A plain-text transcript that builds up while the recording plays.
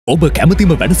ඔබ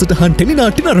කැමතිම වැඩසටහන්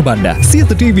ටෙලිනාට්‍ය නරඹන්න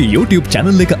සියත TV YouTube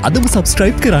channel එක අදම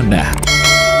subscribe කරන්න.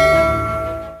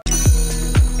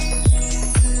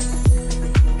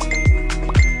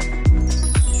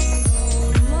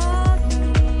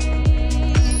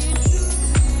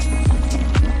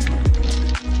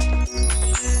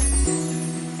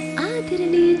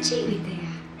 ආදරණීය ජීවිතය.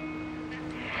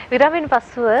 විරාමයෙන්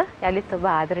පසුව යලිත් ඔබ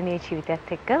ආදරණීය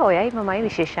ජීවිතයත් එක්ක ඔයයි මමයි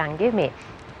විශේෂාංගයේ මේ.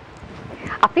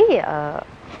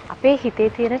 අපේ හිතේ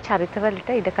තියෙන චරිතවලට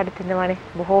ඉඩකඩ තිනවනේ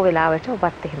බොහෝ වෙලාවට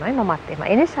ඔබත් එහෙමයි මමත් එහෙමයි.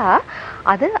 ඒ නිසා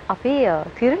අද අපි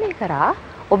තීරණය කරා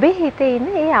ඔබේ හිතේ ඉන්න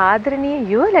ඒ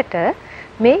ආදරණීය යුවලට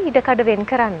මේ ඉඩකඩ වෙන්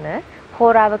කරන්න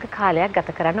හෝරාවක කාලයක්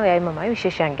ගත කරන්න ඔයයි මමයි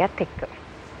විශේෂාංගයත් එක්ක.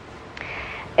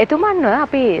 එතුමන්ව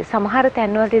අපි සමහර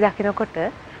තැන්වලදී දකිනකොට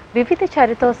විවිධ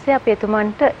චරිත ඔස්සේ අපි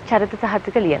එතුමන්ට චරිත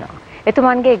සහතික ලියනවා.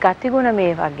 එතුමන්ගේ ගතිගුණ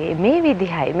මේ වගේ මේ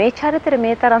විදිහයි මේ චරිතෙ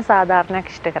මේ තරම් සාධාරණයක්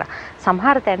ඉෂ්ට කරා.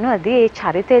 සමහර තැන්වලදී ඒ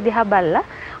චරිතය දිහා බලලා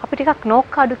අපි ටිකක්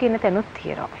නෝක් අඩු කියන තැනුත්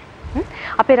තියෙනවා.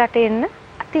 අපේ රටේ ඉන්න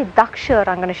අති දක්ෂ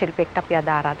රංගන ශිල්පියෙක්ට අපි අද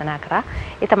ආරාධනා කරා.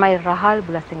 ඒ තමයි රහල්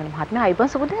බුලත්සිංහල මහත්මයා.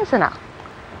 අයිබෝන් සුබදේශනා.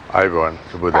 අයිබෝන්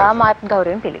සුබදේශනා. මාත්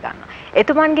ගෞරවයෙන් පිළිගන්නවා.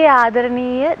 එතුමන්ගේ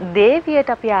ආදරණීය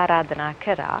දේවියට අපි ආරාධනා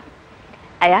කරා.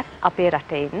 අයත් අපේ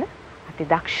රටේ ඉන්න අති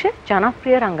දක්ෂ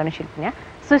ජනප්‍රිය රංගන ශිල්පිනිය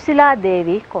Susila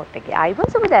Devi Kottage.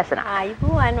 අයිබෝන් සුබදේශනා.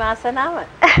 අයිබෝන් වාසනාව.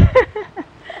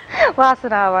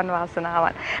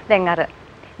 වාසනාවන්. දැන් අර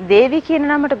දේවි කියන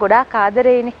නමට ගොඩාක්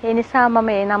ආදරේනේ. ඒ නිසා මම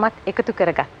ඒ නමත් එකතු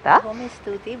කරගත්තා. බොහොම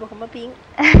ස්තුතියි. බොහොම පිං.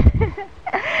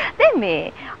 දැන්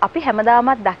මේ අපි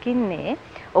හැමදාමත් දකින්නේ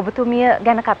ඔබතුමිය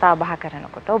ගැන කතා බහ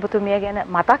කරනකොට ඔබතුමිය ගැන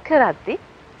මතක් කරද්දි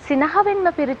සිනහවෙන්ම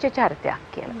පිරිච්ච චරිතයක්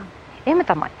කියලා. එහෙම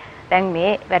තමයි. දැන්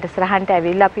මේ වැඩසටහනට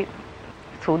ඇවිල්ලා අපි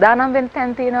සූදානම් වෙන්න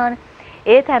තැන් තියෙනවානේ.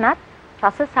 ඒ තැනත්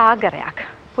රස සාගරයක්.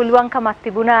 පුළුවන්කමක්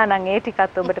තිබුණා නම් ඒ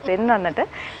ටිකත් ඔබට පෙන්වන්නට.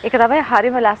 ඒක තමයි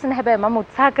හරිම ලස්සන. හැබැයි මම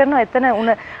උත්සාහ කරනවා එතන උන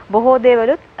බොහෝ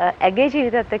දේවලුත් ඇගේ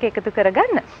ජීවිතයත් එක්ක එකතු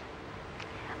කරගන්න.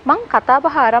 මං කතා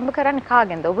බහ ආරම්භ කරන්නේ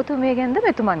කාගෙන්ද? ඔබතුමියගෙන්ද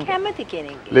මෙතුමන්ගෙන්ද? කැමති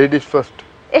කෙනෙක්ගෙන්. Ladies first.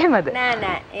 එහෙමද?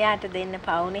 නෑ. එයාට දෙන්න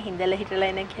පවුනේ හිඳලා හිටලා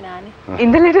එන කෙනානේ.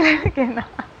 ඉඳලා හිටලා එන කෙනා.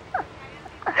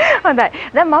 හොඳයි.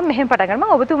 දැන් මම මෙහෙම පටන්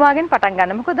ගන්නවා. මම ඔබතුමාගෙන් පටන්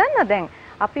ගන්න. මොකද දන්නවද දැන්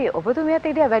අපි ඔබතුමියත්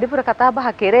ඉතින් වැඩිපුර කතා බහ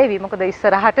කෙරේවි. මොකද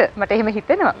ඉස්සරහට මට එහෙම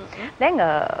හිතෙනවා. දැන්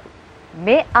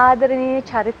මේ ආදරණීය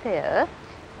චරිතය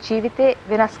ජීවිතේ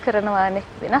වෙනස් කරනවානේ.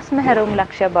 වෙනස්ම හැරවුම්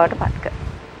ලක්ෂ්‍ය බවට පත්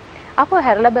කරනවා. අපෝ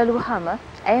හැරලා බැලුවාම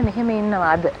ඇය මෙහෙම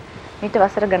ඉන්නවාද? ඊට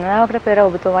වසර ගණනාවකට පෙර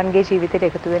ඔබතුමන්ගේ ජීවිතයට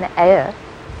එකතු වෙන ඇය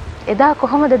එදා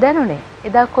කොහොමද දැනුනේ?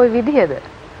 එදා කොයි විදිහද?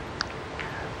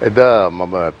 එදා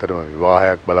මම අතරම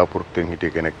විවාහයක් බලාපොරොත්තුෙන්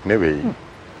හිටිය කෙනෙක් නෙවෙයි.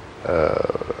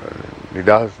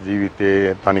 නිදහස්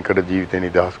ජීවිතයේ තනිකඩ ජීවිතේ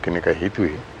නිදහස් කෙන එකයි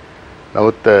හිතුවේ.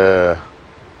 නමුත්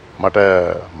මට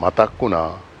මතක් වුණා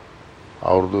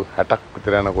අවුරුදු 60ක්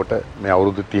විතර යනකොට මේ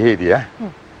අවුරුදු 30ේදී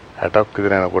 60ක්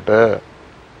විතර යනකොට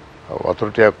වතුර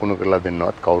ටිකක් කුණු කරලා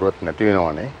දෙන්නවත් කවුරුවත් නැති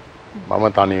වෙනවනේ. මම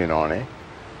තනි වෙනවනේ.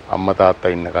 අම්මා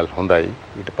තාත්තා ඉන්නකල් හොඳයි.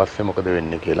 ඊට පස්සේ මොකද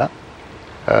වෙන්නේ කියලා.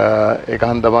 ඒක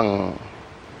හන්ද මං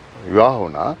විවාහ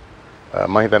වුණා.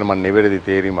 මම හිතන්නේ මම නිවැරදි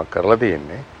තේරීමක් කරලා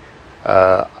තියෙන්නේ.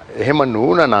 එහෙම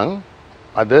නුනනම්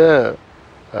අද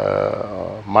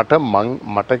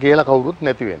මට කියලා කවුරුත්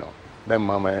නැති වෙනවා. දැන්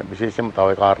මම විශේෂයෙන්ම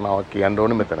තව කාරණාවක් කියන්න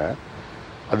ඕනේ මෙතන.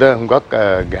 අද හුඟක්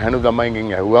ගැහණු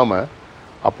ළමයින්ගෙන් ඇහුවම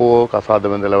අපෝ කසාද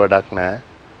බඳලා වැඩක් නැහැ.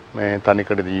 මේ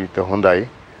තනිකඩ ජීවිත හොඳයි.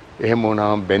 එහෙම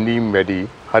වුණාම බැඳීම් වැඩි,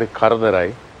 හරි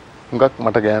කරදරයි. හුඟක්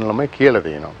මට ගැහණු ළමයි කියලා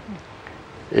තියෙනවා.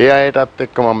 ඒ අයටත්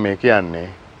එක්ක මම මේ කියන්නේ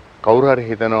කවුරු හරි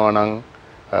හිතනවා නම්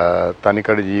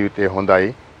තනිකඩ ජීවිතය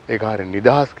හොඳයි. ඒක හරිය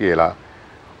නිදහස් කියලා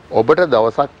ඔබට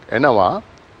දවසක් එනවා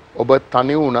ඔබ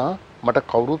තනි වුණා මට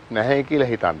කවුරුත් නැහැ කියලා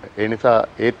හිතන්න. ඒ නිසා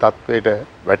ඒ தത്വෙට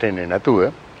වැටෙන්නේ නැතුව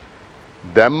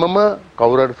දැම්මම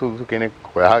කවුරු හරි සුදුසු කෙනෙක්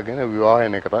හොයාගෙන විවාහ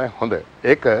වෙන එක තමයි හොඳ.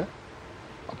 ඒක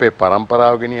අපේ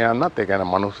પરම්පරාව ගෙනියන්නත් ඒ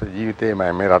කියන්නේ මනුස්ස ජීවිතේ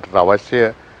මේ රටට අවශ්‍ය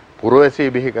පුරවැසිය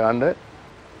බිහි කරන්න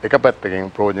එක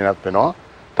පැත්තකින් ප්‍රයෝජනවත් වෙනවා.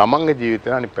 තමන්ගේ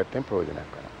ජීවිතේ අනිත් පැත්තෙන් ප්‍රයෝජනයක්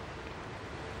වෙනවා.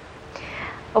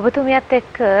 ඔබතුමියත්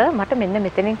එක්ක මට මෙන්න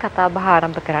මෙතනින් කතා බහ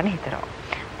ආරම්භ කරන්න හිතෙනවා.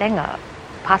 දැන්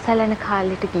පාසල් යන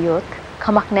කාලෙට ගියොත්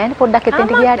කමක් නැහැනේ පොඩ්ඩක්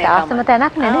එතෙන්ට ගියාට ආසම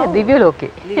තැනක් නෑ දිව්‍ය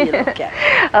ලෝකේ.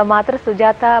 මාතර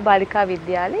සුජාතා බාලිකා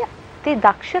විද්‍යාලයේ තේ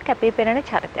දක්ෂ කැපිපෙනෙන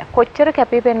චරිතයක්. කොච්චර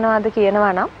කැපිපෙනවද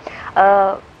කියනවා නම්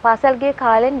පාසල් ගිය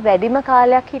කාලෙන් වැඩිම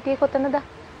කාලයක් හිටියේ කොතනද?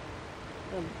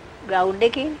 ග්‍රවුන්ඩ්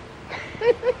එකේ.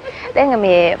 දැන්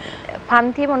මේ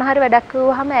පන්තියේ මොන හරි වැඩක්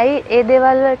කරුවාම ඇයි ඒ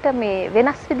දේවල් වලට මේ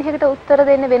වෙනස් විදිහකට උත්තර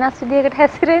දෙන්න වෙනස් විදිහකට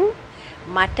හැසිරෙන්නේ?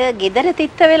 මට gedara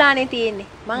තිත්ත වෙලානේ තියෙන්නේ.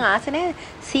 මං ආස නැහැ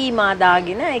සීමා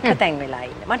දාගෙන එක තැන් වෙලා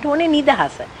ඉන්න. මට ඕනේ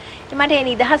නිදහස. මට ඒ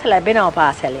නිදහස ලැබෙනවා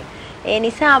පාසලෙන්. ඒ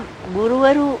නිසා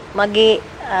ගුරුවරු මගේ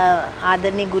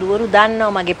ආදරණීය ගුරුවරු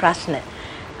දන්නවා මගේ ප්‍රශ්න.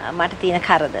 මට තියෙන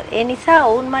කරදර. ඒ නිසා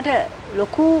ඔවුන් මට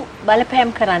ලොකු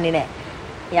බලපෑම් කරන්නේ නැහැ.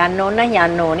 යන්න ඕන නම්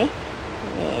යන්න ඕනේ.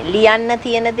 ලියන්න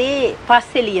තියෙන දේ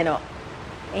පස්සේ ලියනවා.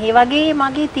 ඒ වගේ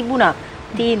මගේ තිබුණා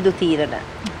තීන්දුව తీරන.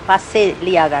 පස්සේ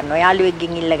ලියා ගන්නවා.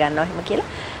 යාළුවෙක්ගෙන් ඉල්ල ගන්නවා එහෙම කියලා.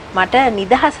 මට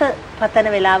නිදහස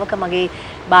පතන වෙලාවක මගේ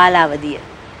බාලාවදිය.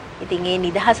 ඉතින් ඒ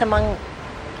නිදහස මං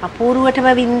අපූර්වටම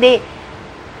වින්දේ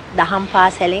දහම්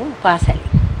පාසලෙන් පාසලෙන්.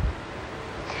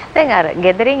 දැන් අර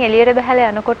ගෙදරින් එළියට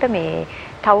බහලා යනකොට මේ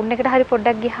ටවුන් එකට හරි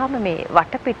පොඩ්ඩක් ගියාම මේ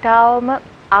වටපිටාවම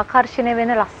ආකර්ෂණය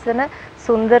වෙන ලස්සන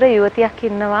සුන්දර යුවතියක්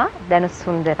ඉන්නවා දැන්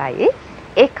සුන්දරයි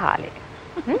ඒ කාලේ.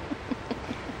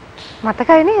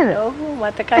 මතකයි නේද? ඔව්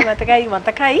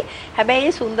මතකයි. හැබැයි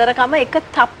ඒ සුන්දරකම එක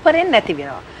තප්පරෙන් නැති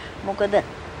වෙනවා. මොකද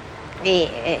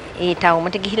ඒ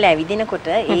ටවුමට ගිහිල්ලා ඇවිදිනකොට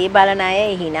ඒ බලන අය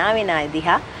hina වෙන අය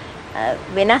දිහා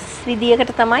වෙනස්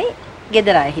විදියකට තමයි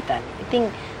ගෙදර අය හිතන්නේ. ඉතින්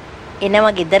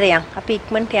එනවා ගෙදර යන් අපි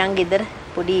ඉක්මනට යන් ගෙදර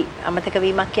පොඩි අමතක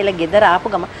වීමක් කියලා ගෙදර ආපු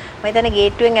ගම මම හිතන්නේ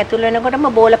ගේට්ටුවෙන් ඇතුල් වෙනකොටම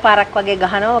බෝල පාරක් වගේ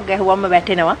ගහනවා ගැහුවම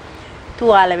වැටෙනවා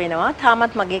තුවාල වෙනවා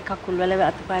තාමත් මගේ කකුල් වල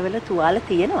අතපය වල තුවාල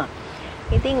තියෙනවා.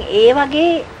 ඉතින් ඒ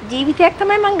වගේ ජීවිතයක්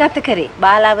තමයි මම ගත කරේ.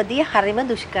 බාලාවදී හරිම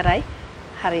දුෂ්කරයි.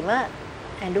 හරිම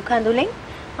ඇඬු කඳුලෙන්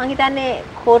මම හිතන්නේ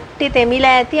කොට්ටේ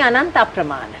තෙමිලා ඇති අනන්ත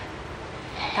අප්‍රමාණ.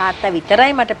 තාත්තා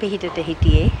විතරයි මට පිහිටට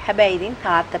හිටියේ. හැබැයි ඉතින්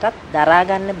තාත්තටත් දරා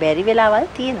ගන්න බැරි වෙලාවල්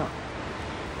තියෙනවා.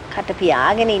 කට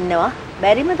පියාගෙන ඉන්නවා.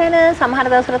 බැරිම තැන සමහර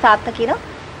දවස්වල තාත්තා කියනවා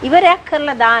ඉවරයක්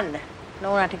කරලා දාන්න.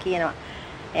 නෝනාට කියනවා.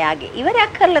 එයාගේ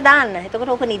ඉවරයක් කරලා දාන්න.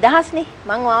 එතකොට ඔක නිදහස්නේ.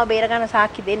 මං ඔයාව බේර ගන්න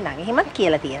සාක්ෂි දෙන්නම්. එහෙමත්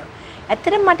කියලා තියෙනවා.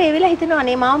 ඇත්තටම මට ඒ වෙලාව හිතෙනවා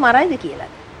අනේ මාව මරයිද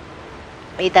කියලා.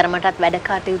 ඒ තරමටත් වැඩ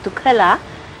කටයුතු කළා.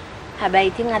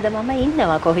 හැබැයි ඉතින් අද මම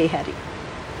ඉන්නවා කොහේ හරි.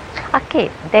 අක්කේ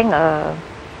දැන්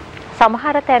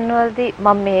සමහර තැන්වලදී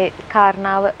මම මේ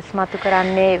කාරණාව ස්මතු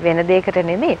කරන්නේ වෙන දෙයකට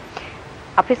නෙමෙයි.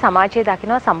 අපි සමාජයේ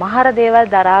දකිනවා සමහර දේවල්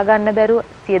දරා ගන්න බැරුව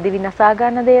සියදිවි නසා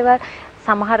ගන්න දේවල්,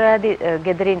 සමහර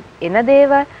ගෙදරින් එන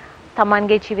දේවල්,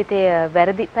 Tamanගේ ජීවිතයේ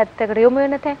වැරදි පැත්තකට යොමු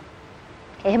වෙන තැන්.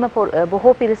 එහෙම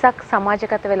බොහෝ පිරිසක්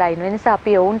සමාජගත වෙලා ඉන්න නිසා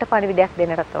අපි ඔවුන්ට පණිවිඩයක්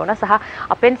දෙන්නට ඕන සහ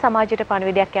අපෙන් සමාජයට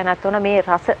පණිවිඩයක් යන්නත් ඕන මේ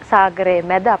රස සාගරයේ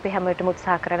මැද අපි හැම විටම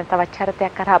උත්සාහ කරන තවත්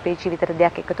චරිතයක් කරා අපේ ජීවිතේට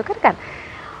දෙයක් එකතු කරගන්න.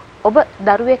 ඔබ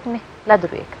දරුවෙක්නේ,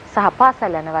 ලදරුවෙක් සහ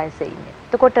පාසල් යන වයසේ ඉන්නේ.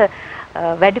 එතකොට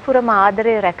වැඩිපුරම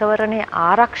ආදරේ රැකවරණේ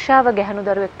ආරක්ෂාව ගැහණු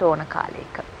දරුවෙක්ට ඕන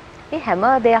කාලයක. මේ හැම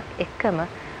දෙයක් එක්කම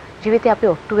ජීවිතේ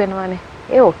අපි ඔට්ටු වෙනවානේ.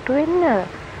 ඒ ඔට්ටු වෙන්න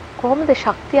කොහොමද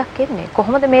ශක්තියක් එන්නේ?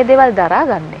 කොහොමද මේ දේවල්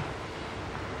දරාගන්නේ?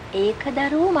 ඒක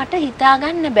දරුවෝ මට හිතා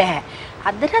ගන්න බෑ.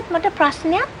 අදටත් මට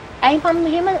ප්‍රශ්නයක් ඇයි මම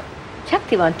මෙහෙම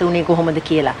ශක්තිවන්ත උනේ කොහොමද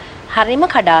කියලා. හරිම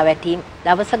කඩාවැටීම්.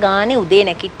 දවස ගානේ උදේ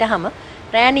නැගිට්ටහම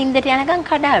රෑ නිින්දට යනකම්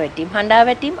කඩාවැටීම්.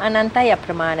 හඬාවැටීම් අනන්තයි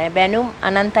අප්‍රමාණයි. බැනුම්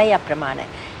අනන්තයි අප්‍රමාණයි.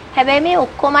 හැබැයි මේ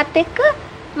ඔක්කොමත් එක්ක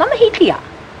මම හිටියා.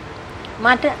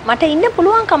 මට ඉන්න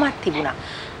පුළුවන් කමක් තිබුණා.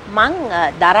 මං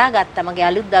දරාගත්තා. මගේ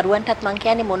අලුත් දරුවන්ටත් මං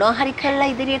කියන්නේ මොනවා හරි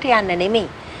කරලා ඉදිරියට යන්න නෙමෙයි.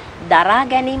 දරා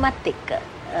ගැනීමත් එක්ක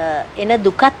එන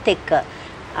දුකත් එක්ක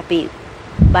අපි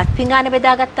බත් පිඟාන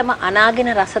බෙදාගත්තම අනාගෙන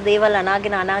රස දේවල්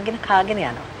අනාගෙන කාගෙන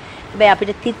යනවා. හැබැයි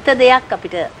අපිට තිත්ත දෙයක්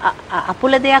අපිට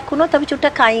අපුල දෙයක් වුණොත් අපි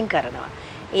චුට්ටක් අයින් කරනවා.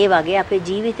 ඒ වගේ අපේ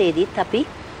ජීවිතේදීත් අපි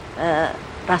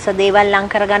රස දේවල් ලං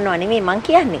කරගන්නව නෙමෙයි මං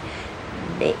කියන්නේ.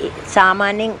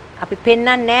 සාමාන්‍යයෙන් අපි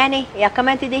පෙන්වන්නේ නැහනේ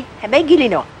යකමැති දේ. හැබැයි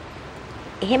ගිලිනවා.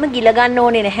 එහෙම ගිල ගන්න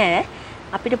ඕනේ නැහැ.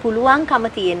 අපිට පුළුවන්කම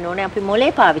තියෙන්න ඕනේ. අපි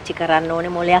මොලේ පාවිච්චි කරන්න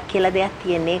ඕනේ. මොලයක් කියලා දෙයක්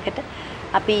තියෙන එකට.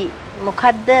 අපි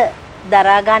මොකද්ද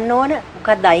දරා ගන්න ඕන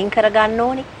මොකද්ද අයින් කර ගන්න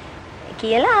ඕනේ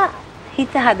කියලා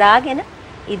හිත හදාගෙන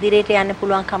ඉදිරියට යන්න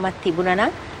පුළුවන් කමක් තිබුණා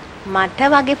නම් මට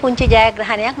වගේ පුංචි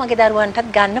ජයග්‍රහණයක් මගේ දරුවන්ටත්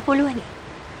ගන්න පුළුවනි.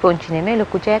 පුංචි නෙමෙයි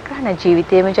ලොකු ජයග්‍රහණ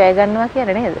ජීවිතේම ජය ගන්නවා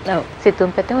කියන්නේ නේද? ඔව්.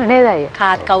 සිතුම් පැතුම් නේද අය?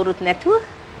 කාත් කවුරුත් නැතුව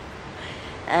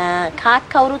කාත්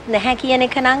කවුරුත් නැහැ කියන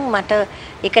එක නම් මට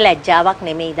ඒක ලැජ්ජාවක්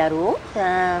නෙමෙයි දරුවෝ.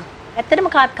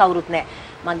 ඇත්තටම කාත් කවුරුත් නැහැ.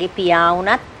 මගේ පියා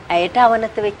වුණත් ඇයට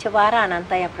අවනත වෙච්ච වාර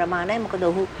අනන්තයි අප්‍රමාණයි. මොකද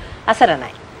ඔහු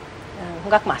අසරණයි.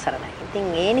 හුඟක්ම අසරණයි. ඉතින්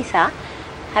ඒ නිසා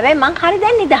හැබැයි මං හරි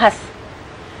දැන් නිදහස්.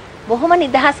 බොහොම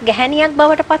නිදහස් ගැහණියක්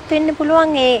බවට පත් වෙන්න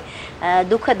පුළුවන් ඒ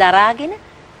දුක දරාගෙන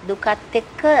දුකත්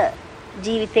එක්ක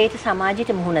ජීවිතේට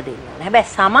සමාජයට මුහුණ දෙන්න ඕනේ.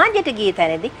 හැබැයි සමාජයට ගිය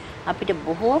තැනදී අපිට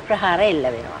බොහෝ ප්‍රහාර එල්ල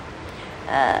වෙනවා.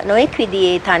 නොඑක්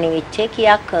විදිහේ තනි වෙච්ච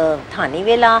කියක් තනි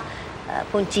වෙලා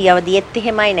පුංචි අවදියෙත්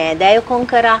එහෙමයි නෑදෑයෝ කොන්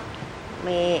කරා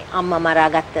මේ අම්මා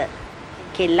මරාගත්ත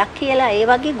කෙල්ලක් කියලා ඒ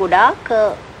වගේ ගොඩාක්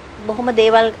බොහොම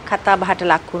දේවල් කතා බහට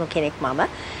ලක් වුණු කෙනෙක් මම.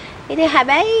 ඉතින්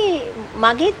හැබැයි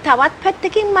මගේ තවත්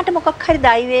පැත්තකින් මට මොකක් හරි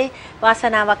දෛවයේ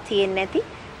වාසනාවක් තියෙන්නේ නැති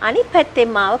අනිත් පැත්තෙන්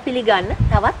මාව පිළිගන්න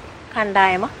තවත්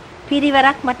කණ්ඩායම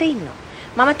පිරිවරක් මට ඉන්නවා.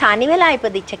 මම තනි වෙලා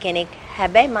ඉපදිච්ච කෙනෙක්.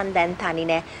 හැබැයි මං දැන් තනි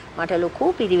නෑ. මට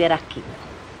ලොකු පිරිවරක් ඉන්නවා.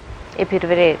 ඒ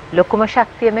පිරිවරේ ලොකුම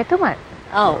ශක්තිය මෙතුමයි.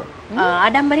 ඔව්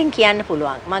ආඩම්බරෙන් කියන්න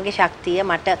පුළුවන්. මගේ ශක්තිය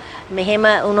මට මෙහෙම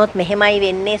වුණොත් මෙහෙමයි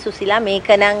වෙන්නේ සුසිලා මේක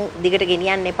නම් දිගට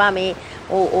ගෙනියන්න එපා මේ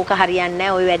ඕක හරියන්නේ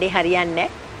නැහැ ওই වැඩේ හරියන්නේ නැහැ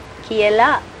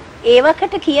කියලා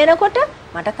ඒවකට කියනකොට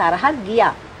මට තරහක්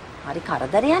ගියා. හරි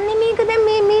කරදරයක් මේක දැන්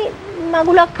මේ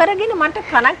මගුලක් කරගෙන මට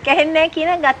කනක් ඇහෙන්නේ නැහැ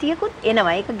කියන ගතියකුත්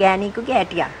එනවා. ඒක ගෑණියෙකුගේ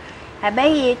හැටියක්.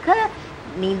 හැබැයි ඒක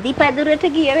නිදි පැදුරට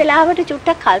ගිය වෙලාවට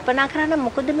චුට්ටක් කල්පනා කරන්න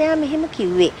මොකද මෙයා මෙහෙම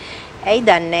කිව්වේ. ඇයි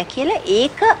දන්නේ කියලා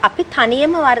ඒක අපි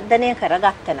තනියම වර්ධනය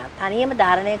කරගත්තා නම් තනියම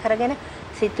ධාරණය කරගෙන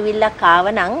සිතුවිල්ලක් ආව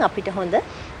නම් අපිට හොඳ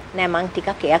නෑ මං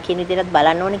ටිකක් එයා කියන විදිහට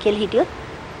බලන්න ඕනේ කියලා හිටියොත්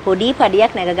පොඩි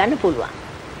පඩියක් නැග ගන්න පුළුවන්.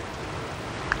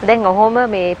 දැන් ඔහොම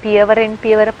මේ පියවරෙන්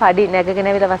පියවර පඩි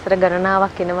නැගගෙන විල වසර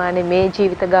ගණනාවක් එනවානේ මේ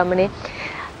ජීවිත ගමනේ.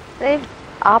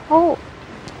 ආපහු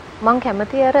මං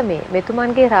කැමති අර මේ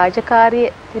මෙතුමන්ගේ රාජකාරිය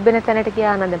තිබෙන තැනට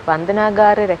ගියා නේද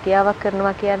වන්දනාගාරේ රැකියාවක්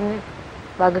කරනවා කියන්නේ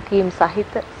වගකීම්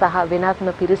සහිත සහ වෙනත්ම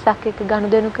පිරිසක් එක්ක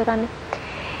ගනුදෙනු කරන්නේ.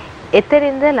 එතන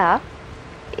ඉඳලා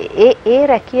ඒ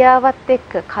රැකියාවත්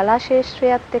එක්ක කලා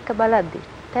ශාස්ත්‍රයත් එක්ක බලද්දි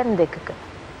තැන් දෙකක.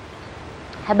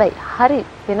 හැබැයි හරි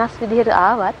වෙනස් විදිහට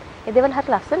ආවත් ඒ දේවල් හරි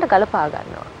ලස්සනට ගලපා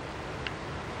ගන්නවා.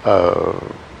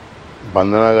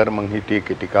 බන්ධනාගාර මං හිටියේ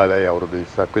කෙටි කාලයයි අවුරුදු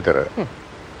 20ක් විතර.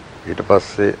 ඊට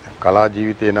පස්සේ කලා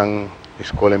ජීවිතේ නම්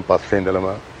ඉස්කෝලෙන් පස්සේ ඉඳලම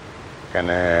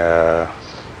කියන්නේ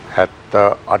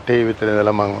 78 විතර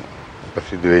ඉඳලා මම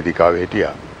ප්‍රසිද්ධ වේදිකාවේ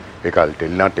හිටියා. ඒ කාලේ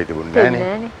ටෙලිනාට්‍ය තිබුණේ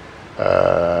නැහනේ.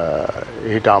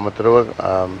 ඊට අමතරව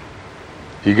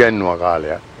ඉගෙනුවා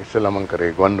කාලයක්. ඉස්සෙල්ලා මම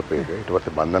කරේ ගුවන්විදුලියක. ඊට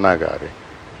පස්සේ බන්ධනාගාරේ.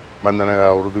 බන්ධනාගාර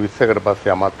අවුරුදු 20කට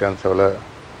පස්සේ අමාත්‍යාංශවල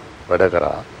වැඩ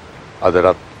කරා.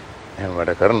 අදටත් එහෙම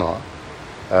වැඩ කරනවා.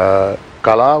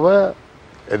 කලාව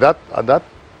එදත් අදත්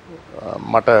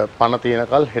මට පණ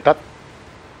තියෙනකල් හෙටත්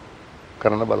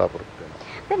කරන්න බලාපොරොත්තු වෙනවා.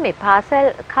 දැන් මේ පාසල්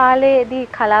කාලේදී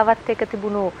කලාවත් එක්ක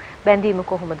තිබුණු බැඳීම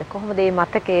කොහොමද? කොහොමද මේ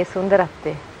මතකයේ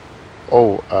සුන්දරත්වය? ඔව්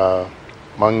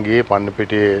මං ගියේ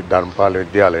පන්නිපිටියේ ධර්මපාල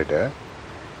විද්‍යාලයට.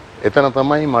 එතන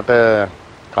තමයි මට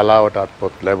කලාවට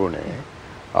අත්පොත් ලැබුණේ.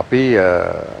 අපි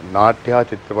නාට්‍ය හා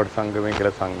චිත්‍රපට සංගමය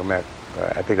කියලා සංගමයක්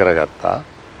ඇති කරගත්තා.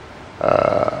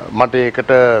 මට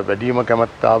ඒකට වැඩිම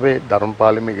කැමැත්ත ආවේ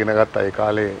ධර්මපාලෙම ඉගෙන ගත්ත ඒ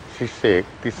කාලේ ශිෂ්‍යයෙක්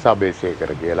තිස්සා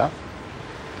බේසේකර කියලා.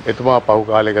 එතුමා පහු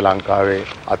කාලයක ලංකාවේ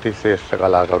අතිශ්‍රේෂ්ඨ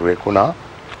කලාකරුවෙක් වුණා.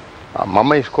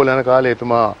 මම ඉස්කෝලේ යන කාලේ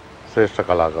එතුමා ශ්‍රේෂ්ඨ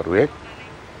කලාකරුවෙක්.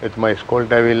 එතුමා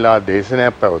ඉස්කෝලේට ඇවිල්ලා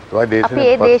දේශනයක් පැවැත්තුවා. අපි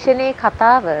මේ දේශනේ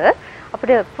කතාව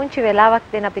අපිට පුංචි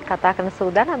වෙලාවක් දෙන්න අපි කතා කරන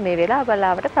සූදානම් මේ වෙලාව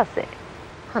බලාවට පස්සේ.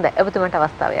 හොඳයි. ඔබතුමන්ට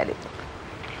අවස්ථාව යලි.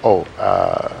 ඔව්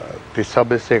තිස්සා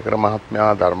බේසේකර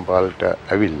මහත්මයා ධර්මපාලට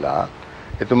ඇවිල්ලා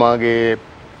එතුමාගේ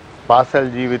පාසල්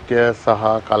ජීවිතය සහ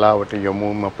කලාවට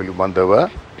යොමු වීම පිළිබඳව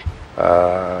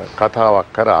කතාවක්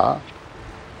කරා.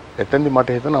 එතෙන්දි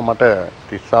මට හිතුණා මට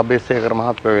තිස්සා බේසේකර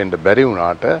මහත්මයා වෙන්න බැරි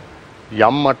වුණාට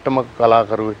යම් මට්ටමක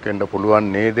කලාකරුවෙක් වෙන්න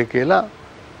පුළුවන් නේද කියලා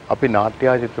අපි නාට්‍ය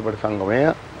චිත්‍රපට සංගමය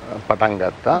පටන්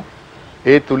ගත්තා.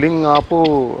 ඒ තුලින් ආපු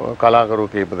කලාකරු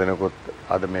කීප දෙනෙකුත්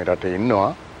අද මේ රටේ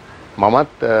ඉන්නවා.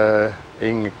 මමත්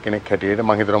එයින් කෙනෙක් හැටියට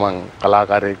මම හිතනවා මම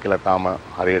කලාකාරයෙක් කියලා තාම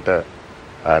හරියට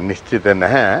නිශ්චිත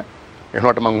නැහැ.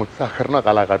 ඒනොට මම උත්සාහ කරනවා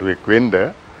කලාකරුවෙක් වෙන්න.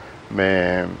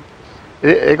 මේ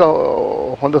ඒක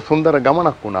හොඳ සුන්දර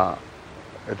ගමනක් වුණා.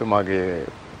 එතුමාගේ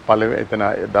එතන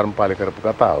ධර්මපාල කරපු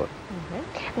කතාව.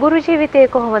 ගුරු ජීවිතේ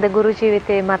කොහොමද? ගුරු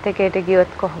ජීවිතේ මතකයට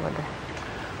ගියොත් කොහොමද?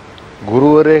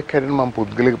 ගුරුවරයෙක් හැටියට මම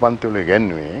පුද්ගලික පන්ති වල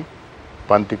ඉගෙනුවේ.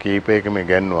 පන්ති කීපයකම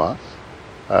ඉගෙනුවා.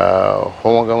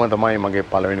 හොමගම තමයි මගේ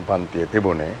පළවෙනි පන්තිය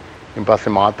තිබුණේ. ඊට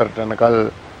පස්සේ මාතරට යනකල්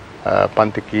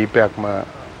පන්ති කීපයක්ම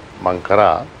මම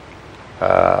කරා.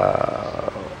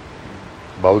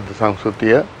 බෞද්ධ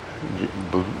සංස්කෘතිය,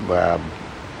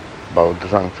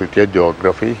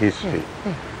 ජියෝග්‍රැෆි, හිස්ටරි.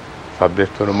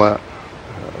 සබ්ජෙක්ට් තුනම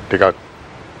ටිකක්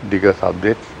දිග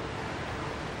සබ්ජෙක්ට්.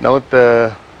 නමුත්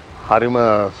හරිම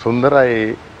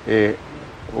සුන්දරයි ඒ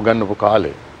උගන්වපු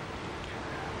කාලේ.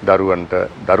 දරුවන්ට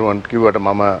කිව්වට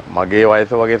මම මගේ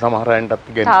වයස වගේ සමහර අයන්ටත්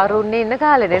ඉගෙනුවා. තාරුණ්‍යේ ඉන්න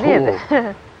කාලේ නේද?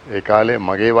 ඒ කාලේ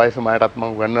මගේ වයස මයටත් මම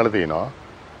උගන්වලා තිනවා.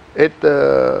 ඒත්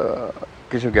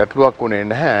කිසි ගැටලුවක් වුණේ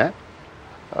නැහැ.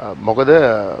 මොකද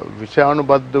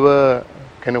විෂයානුබද්ධව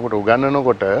කෙනෙකුට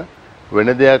උගන්වනකොට වෙන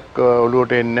දෙයක්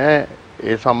ඔළුවට එන්නේ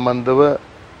ඒ සම්බන්ධව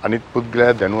අනිත්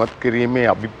පුද්ගලයා දැනුවත් කිරීමේ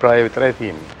අභිප්‍රාය විතරයි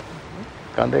තියෙන්නේ.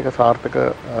 කන්ද ඒක සාර්ථක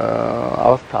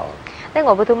අවස්ථාවක්.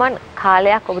 දැන් ඔබතුමන්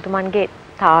කාලයක් ඔබතුමන්ගේ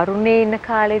තාරුණ්‍යයේ ඉන්න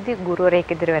කාලේදී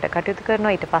ගුරුවරයෙක් ඉදිරියට වැඩ කටයුතු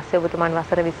කරනවා. ඊට පස්සේ ඔබතුමන්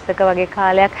වසර 20ක වගේ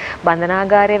කාලයක්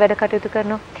බන්ධනාගාරයේ වැඩ කටයුතු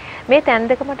කරනවා. මේ තැන්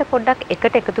දෙක මට පොඩ්ඩක්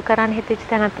එකට එකතු කරන්න හිතෙච්ච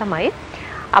තැනක් තමයි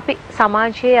අපි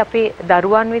සමාජයේ අපි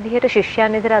දරුවන් විදිහට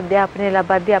ශිෂ්‍යයන් විදිහට අධ්‍යාපනය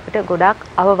ලබද්දී අපිට ගොඩාක්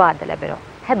අවවාද ලැබෙනවා.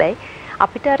 හැබැයි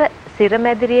අපිට අර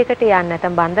සිරමැදිරියකට යන්න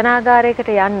නැත්නම් බන්ධනාගාරයකට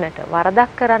යන්නට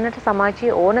වරදක් කරන්නට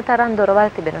සමාජයේ ඕන තරම් දොරවල්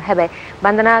තිබෙනවා. හැබැයි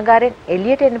බන්ධනාගාරයෙන්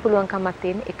එළියට එන්න පුළුවන් කමක්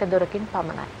තියෙන එක දොරකින්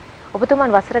පමණයි.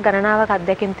 ඔබතුමන් වසර ගණනාවක්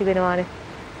අත්දැකීම් තිබෙනවානේ.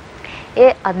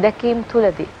 ඒ අත්දැකීම්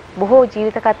තුලදී බොහෝ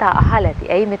ජීවිත කතා අහලා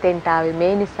ඇති. ඇයි මෙතෙන්ට ආවේ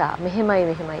මේ නිසා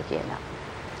මෙහෙමයි කියලා.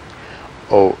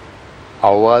 ඔව්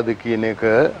අවවාද කියන එක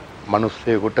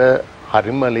මිනිස්සෙකුට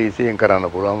හරිම ලේසියෙන්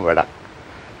කරන්න පුළුවන් වැඩක්.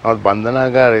 නමුත්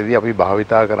බන්ධනාගාරයේදී අපි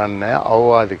භාවිතා කරන්නේ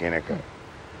අවවාද කියන එක.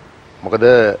 මොකද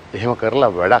එහෙම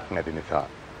කරලා වැඩක් නැති නිසා.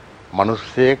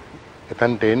 මිනිස්සෙක්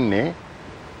එතනට එන්නේ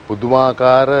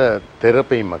පුදුමාකාර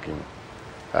තෙරපීමකින්.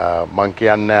 මං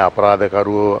කියන්නේ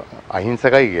අපරාධකරුවෝ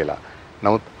අහිංසකයි කියලා.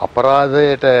 නමුත්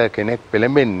අපරාධයට කෙනෙක්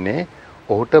පෙළඹෙන්නේ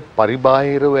ඔහුට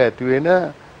පරිබාහිරව ඇති වෙන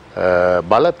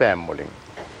බලපෑම් වලින්.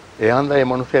 ඒ හන්දා මේ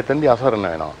මිනිස්සු එතනදී අසරණ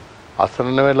වෙනවා.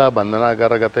 අසරණ වෙලා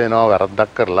බන්ධනාගාරගත වෙනවා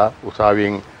වැරද්දක් කරලා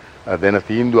උසාවියෙන් දෙන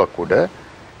තීන්දුවක් උඩ.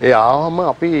 ඒ ආවම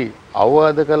අපි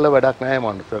අවවාද කරලා වැඩක් නැහැ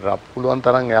මිනිස්සුන්ට. පුළුවන්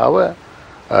තරම් යාව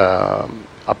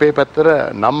අපේ පැත්තට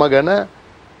නම්මගෙන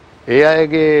ඒ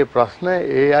අයගේ ප්‍රශ්න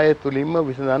ඒ අය තුලින්ම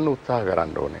විසඳන්න උත්සාහ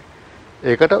කරන්න ඕනේ.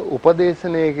 ඒකට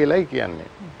උපදේශනය කියලායි කියන්නේ.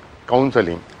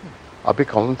 කවුන්සලින්. අපි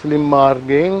කවුන්සලින්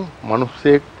මාර්ගයෙන්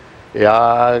මිනිස්සෙක්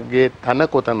එයාගේ තන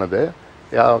කොතනද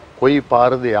එයා කොයි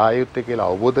පාරද ආයුත්තේ කියලා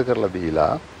අවබෝධ කරලා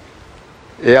දීලා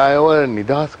ඒ අයව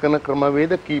නිදහස් කරන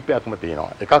ක්‍රමවේද කීපයක්ම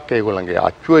තියෙනවා. එකක් ඒගොල්ලන්ගේ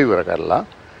අච්චුව ඉවර කරලා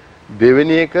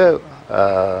දෙවෙනි එක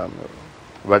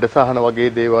වැඩසටහන වගේ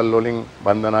දේවල් වලින්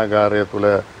බන්ධනාගාරය තුල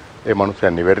ඒ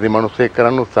මනුස්සයන් නිවැරදි මනුස්සයෙක්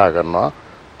කරන්න උත්සාහ කරනවා.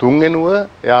 තුන්වෙනුව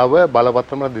එයාව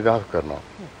බලපත්‍රම නිදහස් කරනවා.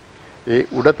 ඒ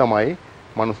උඩ තමයි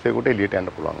මනුස්සයෙකුට එළියට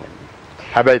යන්න පුළුවන් වෙන්නේ.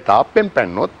 හැබැයි තාප්පෙන්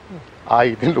පැන්නොත්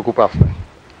ආයි ඉතින් ලොකු ප්‍රශ්නයක්.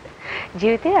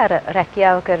 ජීවිතේ අර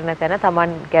රැකියාව කරන තැන,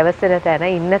 Taman ගැවසෙන තැන,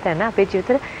 ඉන්න තැන අපේ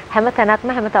ජීවිතේ හැම තැනක්ම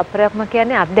හැම තප්පරයක්ම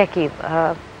කියන්නේ අත්දැකීම්.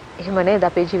 එහෙම නේද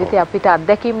අපේ ජීවිතේ අපිට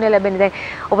අත්දැකීම්නේ ලැබෙන්නේ. දැන්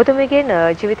ඔබතුමීගෙන්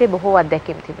ජීවිතේ බොහෝ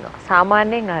අත්දැකීම් තිබෙනවා.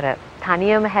 සාමාන්‍යයෙන් අර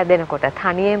තනියම හැදෙනකොට,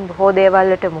 තනියෙන් බොහෝ දේවල්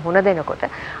වලට මුහුණ දෙනකොට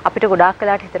අපිට ගොඩාක්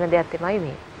වෙලාට හිතන දෙයක් තමයි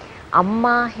මේ.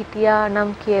 අම්මා හිටියා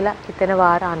නම් කියලා හිතන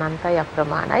වාර අනන්තයි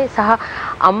අප්‍රමාණයි. සහ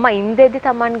අම්මා ඉඳෙද්දි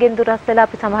Tamanගෙන් දුරස් වෙලා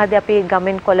අපි සමහරදී අපි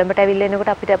ගමෙන් කොළඹට ඇවිල්ලා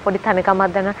එනකොට අපිට පොඩි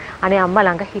තනකමක් දැනෙන අනේ අම්මා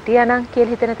ළඟ හිටියා නම්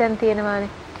කියලා හිතන තැන තියෙනවානේ.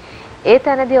 ඒ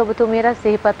තැනදී ඔබතුමියට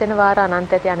සිහිපත් වෙන වාර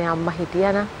අනන්ත ඇති අනේ අම්මා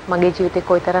හිටියා නම් මගේ ජීවිතේ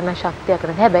කොයිතරම් ශක්තියක්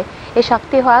නැද. හැබැයි ඒ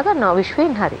ශක්තිය හොයාගන්නවා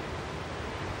විශ්වෙන් හරි.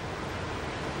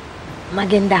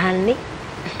 මගෙන් දහන්නේ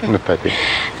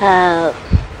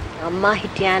අම්මා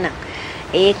හිටියා නම්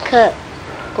ඒක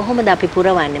කොහොමද අපි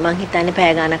පුරවන්නේ? මං හිතන්නේ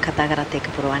පැය ගාණක් කතා කරත් ඒක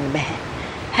පුරවන්න බෑ.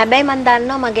 හැබැයි මං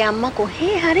දන්නවා මගේ අම්මා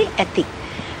කොහේ හරි ඇති.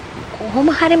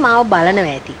 කොහොම හරි මාව බලනවා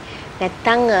ඇති.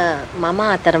 නැත්තම් මම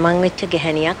අතරමං වෙච්ච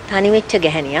ගැහණියක්, තනි වෙච්ච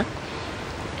ගැහණියක්.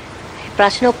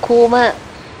 ප්‍රශ්න කොහොම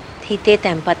හිතේ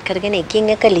තැම්පත් කරගෙන එකින්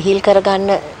එක ලිහිල්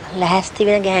කරගන්න ලැහැස්ති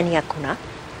වෙන ගැහණියක් වුණා.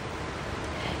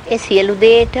 ඒ සියලු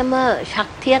දේටම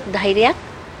ශක්තියක්, ධෛර්යයක්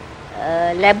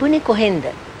ලැබුණේ කොහෙන්ද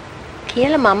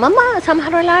කියලා මමම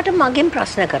සමහර වෙලාවට මගෙන්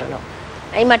ප්‍රශ්න කරනවා.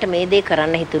 ඇයි මට මේ දේ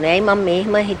කරන්න හිතුනේ? ඇයි මම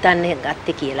මෙහෙම හිතන්නේ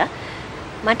ගත්තේ කියලා.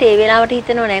 මට ඒ වෙලාවට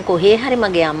හිතෙනව නෑ කොහේ හරි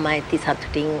මගේ අම්මා ඇති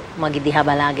සතුටින් මගේ දිහා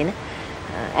බලාගෙන.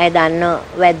 ඇය දන්න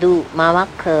වැදු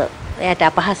මාවක් එයාට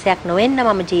අපහාසයක් නොවෙන්න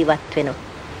මම ජීවත්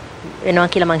වෙනවා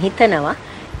කියලා මං හිතනවා.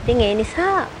 ඉතින් ඒ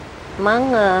නිසා මං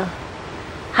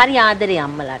හරි ආදරේ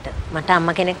අම්මලාට. මට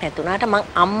අම්මා කෙනෙක් නැතුණාට මං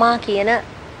අම්මා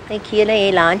කියන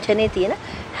ඒ ලාංඡනේ තියෙන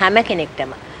හැම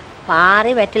කෙනෙක්ටම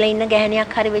පාරේ වැටිලා ඉන්න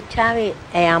ගැහණියක් හරි වෙච්චාවේ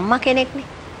ඒ අම්මා කෙනෙක්නේ.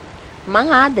 මං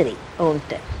ආදරේ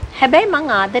උන්ට. හැබැයි මං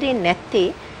ආදරේ නැත්තේ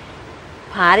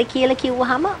පාරේ කියලා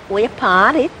කිව්වහම ඔය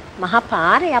පාරෙත් මහා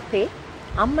පාරේ අපේ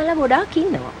අම්මලා ගොඩාක්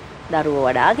ඉන්නවා. දරුවෝ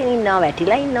වඩාගෙන ඉන්නවා,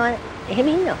 වැටිලා ඉන්නවා, එහෙම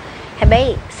ඉන්නවා.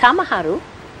 හැබැයි සමහරු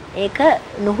ඒක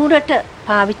නුහුරට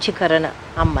පාවිච්චි කරන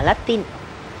අම්මලාත් ඉන්නවා.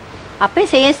 අපේ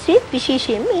ශේෂ්ත්‍රීත්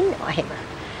විශේෂයෙන්ම ඉන්නවා එහෙම.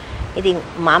 ඉතින්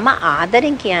මම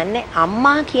ආදරෙන් කියන්නේ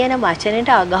අම්මා කියන වචනෙට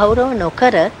අගෞරව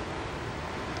නොකර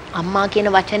අම්මා කියන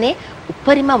වචනේ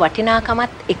උපරිම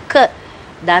වටිනාකමත් එක්ක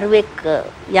දරුවෙක්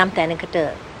යම් තැනකට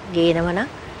ගේනවනම්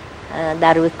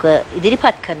දරුවෙක්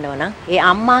ඉදිරිපත් කරනවනම් ඒ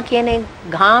අම්මා කියන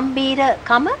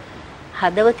ගාම්භීරකම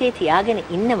හදවතේ තියාගෙන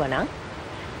ඉන්නවනම්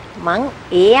මං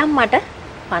ඒ අම්මට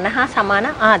 50 සමාන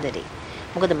ආදරේ.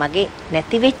 මොකද මගේ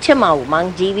නැති වෙච්ච මව්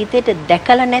මං ජීවිතේට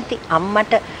දැකලා නැති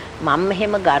අම්මට මම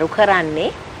මෙහෙම ගරු කරන්නේ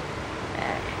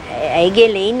ඇයිගේ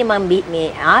ලේන්නේ මම මේ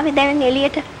ආවේ දැන්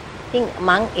එළියට. ඉතින්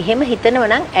මං එහෙම හිතනවා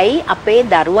නම් ඇයි අපේ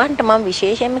දරුවන්ට මම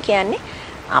විශේෂයෙන්ම කියන්නේ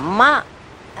අම්මා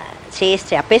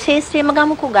ශේෂ්ත්‍රය අපේ ශේෂ්ත්‍රයම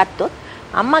ගමුකෝ ගත්තොත්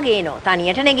අම්මා ගේනෝ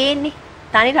තනියටනේ ගේන්නේ.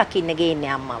 තනි රකින්න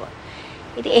ගේන්නේ අම්මව.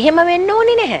 ඉතින් එහෙම වෙන්න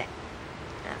ඕනේ නැහැ.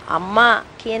 අම්මා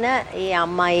කියන ඒ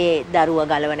අම්මා ඒ දරුවා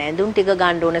ගලවන ඇඳුම් ටික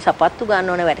ගන්න ඕන, සපත්තු ගන්න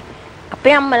ඕන වැඩ.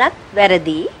 අපේ අම්මලත්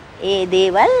වැරදි. ඒ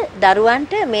දේවල්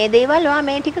දරුවන්ට මේ දේවල් ඔයා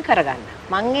මේ ටික කරගන්න.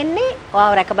 මං එන්නේ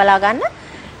ඔයාව රැක බලා ගන්න.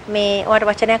 මේ ඔයාට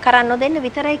වචනයක් කරන්න නොදෙන්න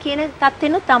විතරයි කියන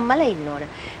තත්ත්වෙනුත් අම්මලා ඉන්න ඕන.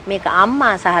 මේක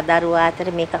අම්මා සහ දරුවා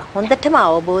අතර මේක හොඳටම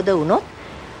අවබෝධ වුණොත්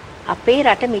අපේ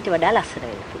රට මීට වඩා ලස්සන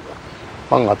වෙන්න පුළුවන්.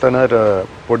 මං අතනට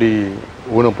පොඩි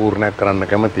වුණ පූර්ණයක් කරන්න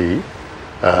කැමතියි.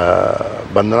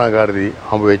 බන්ධනාගාරදී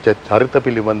හම්බ වෙච්ච චරිත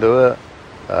පිළිබඳව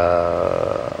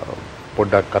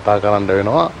පොඩ්ඩක් කතා කරන්න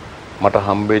වෙනවා. මට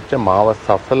හම්බෙච්ච මාව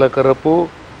සසල කරපු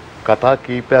කතා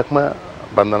කීපයක්ම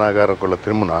බන්ධනාගාරවල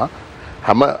තිබුණා.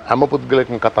 හැම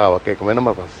පුද්ගලකම කතාවක් ඒක වෙනම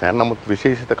ප්‍රශ්නයක්. නමුත්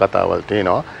විශේෂිත කතාවල්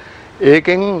තියෙනවා.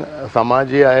 ඒකෙන්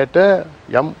සමාජයේ අයට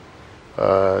යම්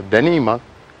දැනීමක්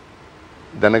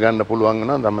දැනගන්න පුළුවන්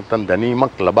වෙනවා. නැත්නම්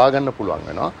දැනීමක් ලබා ගන්න පුළුවන්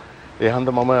වෙනවා. ඒ හන්ද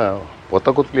මම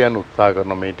පොතකුත් ලියන්න උත්සාහ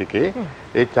කරන මේ ටිකේ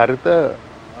ඒ චරිත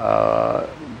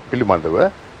පිළිබඳව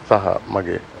සහ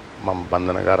මගේ මම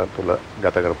බන්ධනාගාර තුල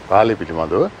ගත කරපු කාලය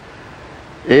පිළිබඳව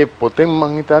ඒ පොතෙන්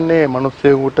මං හිතන්නේ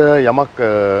මිනිස්සුන්ට යමක්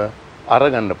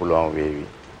අරගන්න පුළුවන් වේවි.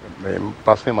 මේ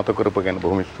ප්‍රශ්නේ මත කරපු ගැන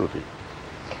බොහොම ස්තුතියි.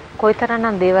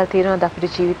 කොයිතරම්නම් දේවල් තියෙනවද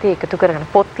අපිට ජීවිතේ එකතු කරගන්න.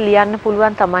 පොත් ලියන්න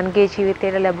පුළුවන් Tamanගේ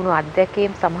ජීවිතේට ලැබුණු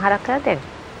අත්දැකීම් සමහරක් දැන්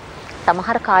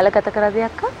සමහර කාලගත කර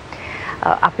දෙයක්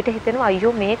අපිට හිතෙනවා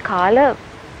අයියෝ මේ කාල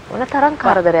මොන තරම්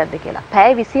කරදරයක්ද කියලා.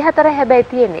 පැය 24 හැබැයි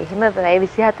තියෙන්නේ. එහෙම පැය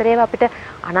 24 අපිට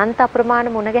අනන්ත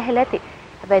අප්‍රමාණ මුණ ගැහිලා ඇති.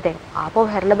 හැබැයි දැන් ආපහු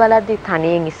හැරලා බලද්දි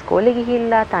තනියෙන් ඉස්කෝලේ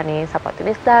ගිහිල්ලා තනියෙන් සපත්තු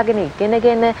නිස් දාගෙන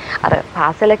ඉගෙනගෙන අර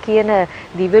පාසල කියන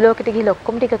දිව්‍ය ලෝකෙට ගිහිල්ලා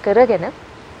ඔක්කොම ටික කරගෙන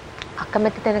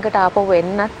අකමැති තැනකට ආපහු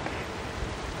එන්නත්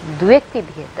දුවෙක්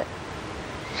විදිහට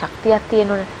ශක්තියක්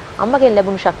තියෙනවනේ. අම්මගෙන්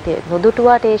ලැබුණු ශක්තිය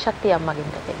නොදුටුවාට ඒ ශක්තිය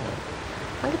අම්මගෙන් ලැබෙන්නේ.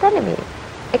 මම හිතන්නේ මේ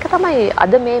ඒක තමයි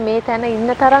අද මේ තැන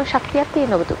ඉන්න තරම් ශක්තියක්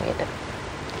තියෙන ඔබතුමියට.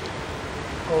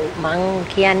 ඔව් මං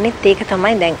කියන්නේත් ඒක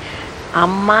තමයි දැන්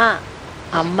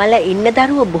අම්මලා ඉන්න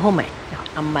දරුවෝ බොහොමයි.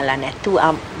 අම්මලා නැතු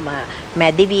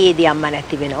මැදිවියේදී අම්මා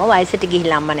නැති වෙනවා. වයසට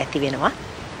ගිහිල්ලා අම්මා නැති වෙනවා.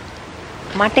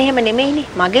 මට එහෙම නෙමෙයිනේ.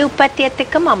 මගේ උප්පත්තියත්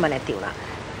එක්කම අම්මා නැති වුණා.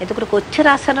 එතකොට කොච්චර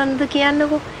අසරණද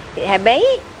කියන්නකෝ.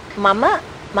 හැබැයි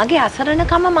මගේ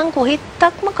අසරණකම මං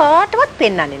කොහෙත්තක්ම කාටවත්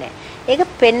පෙන්වන්නේ නැහැ. ඒක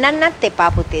පෙන්වන්නත්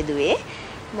එපා පුතේ දුවේ.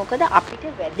 මොකද අපිට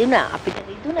වැදුනා අපිට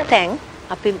රිදුන තැන්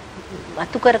අපි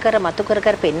මතු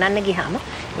කර පෙන්වන්න ගියාම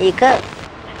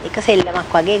ඒක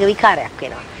සෙල්ලමක් වගේ ඒක විකාරයක්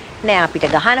වෙනවා. නෑ අපිට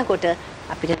ගහනකොට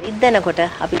අපිට රිද්දනකොට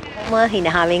අපි කොහොම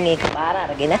හිනහවෙන් ඒක බාර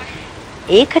අරගෙන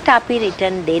ඒකට අපි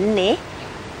රිටර්න් දෙන්නේ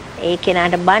ඒ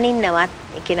කෙනාට බනින්නවත්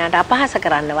ඒ කෙනාට අපහාස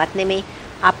කරන්නවත් නෙමෙයි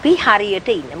අපි හරියට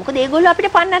ඉන්න. මොකද ඒගොල්ලෝ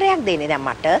අපිට පන්නරයක් දෙන්නේ. දැන්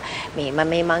මට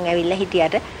මං ඇවිල්ලා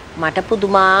හිටියට මට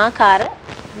පුදුමාකාර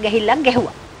ගැහිල්ලක්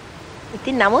ගැහුවා.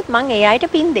 ඉතින් නමුත් මං ඒ අයට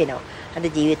පින් දෙනවා. අද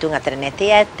ජීවිතුන් අතර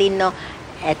නැති අයත් ඉන්නවා,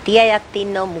 ඇති අයත්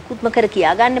ඉන්නවා, මුකුත්ම කර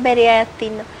කියා ගන්න බැරි අයත්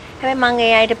ඉන්නවා. හැබැයි මං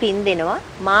ඒ අයට පින් දෙනවා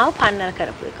මාව පන්නර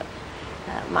කරපු එක.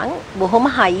 මං බොහොම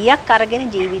හයියක්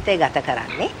අරගෙන ජීවිතය ගත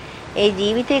කරන්නේ. ඒ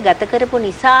ජීවිතය ගත කරපු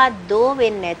නිසා දෝ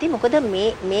වෙන්නේ නැති. මොකද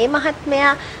මේ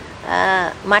මහත්මයා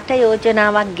මට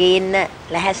යෝජනාවක් ගේන්න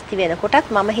ලැහැස්ති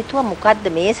වෙනකොටත් මම හිතුවා මොකද්ද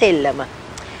මේ සෙල්ලම?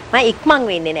 මම ඉක්මන්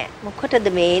වෙන්නේ නැහැ.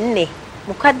 මොකටද මේ එන්නේ?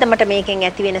 මොකද්ද මට මේකෙන්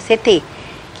ඇති වෙන සෙතේ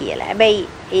කියලා. හැබැයි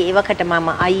ඒවකට මම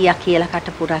අයියා කියලා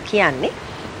කටපුරා කියන්නේ.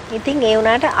 ඉතින් ඒ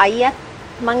වුණාට අයියාත්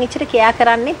මං එච්චර කියා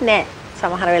කරන්නේත් නැහැ.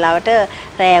 සමහර වෙලාවට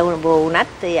රෑ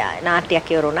වුණත්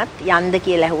නාට්‍යයක් ඉවර වුණත් යන්න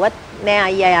කියලා ඇහුවත් නෑ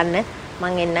අයියා යන්න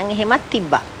මං එන්නම් එහෙමත්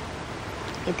තිබ්බා.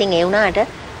 ඉතින් ඒ වුණාට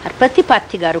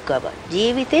ප්‍රතිපත්තිගරුකව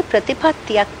ජීවිතේ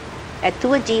ප්‍රතිපත්තියක්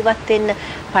ඇතුව ජීවත් වෙන්න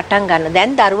පටන් ගන්න.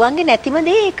 දැන් දරුවන්ගේ නැතිම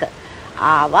දේ ඒක.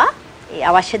 ආවා ඒ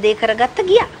අවශ්‍ය දේ කරගත්ත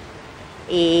ගියා.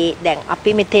 දැන්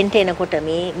අපි මෙතෙන්ට එනකොට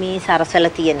මේ සරසල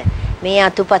තියෙන මේ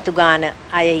අතුපතු ගාන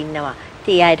අය ඉන්නවා.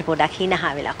 ඉතින් අයට පොඩක්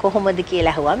හිනහා වෙලා කොහොමද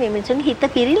කියලා අහුවා. මේ මිනිසුන්ගේ හිත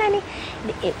පිරිලානේ.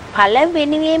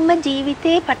 පළවෙනියෙන්ම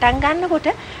ජීවිතේ පටන් ගන්නකොට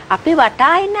අපි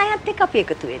වටා ඉන්න අයත් එක්ක අපි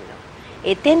එකතු වෙනවා.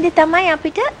 එතෙන්දි තමයි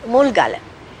අපිට මුල් ගල.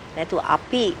 නැතු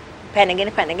අපි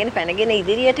පැනගෙන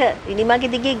ඉදිරියට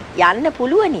ඉනිමගේ දිගේ යන්න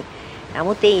පුළුවනි.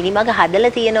 නමුත් ඒ ඉනිමග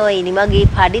හදලා තියෙනවා, ඉනිමගේ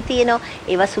පඩි තියෙනවා,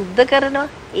 ඒවා සුද්ධ කරනවා.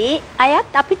 ඒ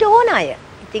අයත් අපිට ඕන අය.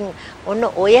 ඉතින් ඔන්න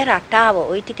ඔය රටාව,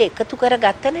 ওই ටික එකතු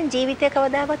කරගත්තා නම් ජීවිතය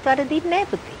කවදාවත් වරදින්නේ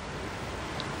නැහැ පුතේ.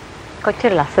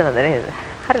 කොච්චර ලස්සනද නේද?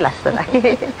 හරි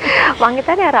ලස්සනයි. මං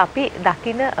හිතන්නේ අර අපි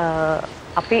දකින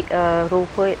අපි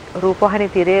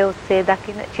රූපවාහිනී තිරයේ ඔස්සේ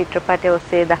දකින චිත්‍රපටයේ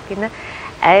ඔස්සේ දකින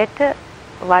ඇයට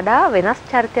වඩා වෙනස්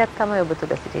චරිතයක් තමයි ඔබ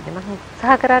තුළ සිටින්නේ. මම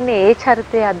උත්සාහ කරන්නේ ඒ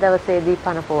චරිතය අද දවසේදී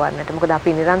පනපවන්නට. මොකද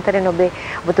අපි නිරන්තරයෙන්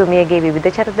ඔබතුමියගේ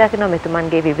විවිධ චරිත දකිනවා,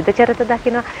 මෙතුමන්ගේ විවිධ චරිත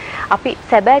දකිනවා. අපි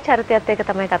සැබෑ චරිතයත් එක්ක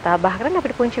තමයි කතා බහ කරන්නේ.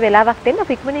 අපිට පුංචි වෙලාවක් දෙන්න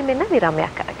අපි ඉක්මනින් මෙන්න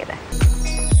විරාමයක් අරගෙන.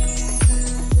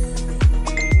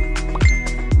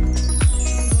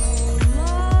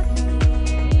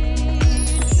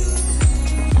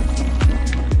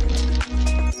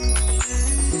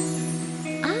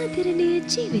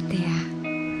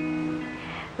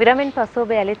 විරමෙන් පසු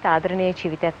ඔබ යලිත් ආදරණීය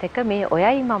ජීවිතයත් එක්ක මේ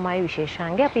ඔයයි මමයි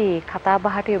විශේෂාංගය අපි කතා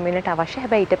බහට යොමුනට අවශ්‍ය.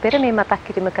 හැබැයි ඊට පෙර මේ මතක්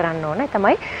කිරීම කරන්න ඕන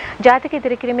තමයි ජාතික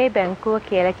ඉදිරිකිරීමේ බැංකුව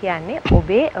කියලා කියන්නේ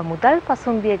ඔබේ මුදල්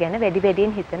පසුම්බිය ගැන වැඩි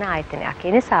වැඩියෙන් හිතන ආයතනයක්.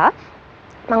 ඒ නිසා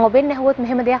මම ඔබෙන් අහුවොත්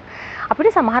මෙහෙම දෙයක්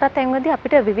අපිට සමහර තැන්වලදී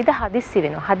අපිට විවිධ හදිස්සි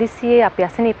වෙනවා. හදිස්සියේ අපි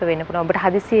අසනීප වෙන්න පුළුවන්. ඔබට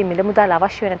හදිස්සියේ මිල මුදල්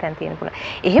අවශ්‍ය වෙන තැන් තියෙන්න පුළුවන්.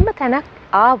 එහෙම තැනක්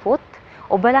ආවොත්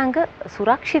ඔබ ළඟ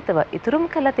සුරක්ෂිතව ඉතුරුම්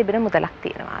කරලා තිබෙන මුදලක්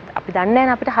තියෙනවාද? අපි දන්නේ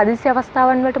නැහැ අපිට හදිස්සි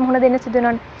අවස්ථාවන් වලට මුහුණ දෙන්න සිදු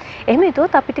වෙනවනේ. එහෙම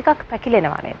හිතුවොත් අපි ටිකක්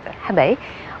පැකිලෙනවා නේද? හැබැයි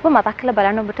ඔබ මතක් කරලා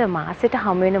බලන්න ඔබට මාසෙට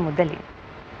හමු වෙන මුදලින්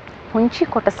පුංචි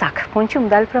කොටසක්, පුංචි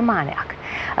මුදල් ප්‍රමාණයක්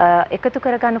එකතු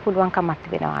කරගන්න පුළුවන්කමක්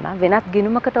තිබෙනවා නම් වෙනත්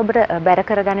ගිණුමකට ඔබට බැර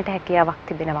කරගන්නට හැකියාවක්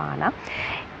තිබෙනවා නම්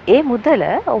ඒ මුදල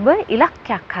ඔබ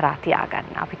ඉලක්කයක් කරා තියාගන්න.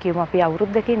 අපි කියමු අපි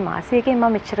අවුරුද්දකින් මාසයකින්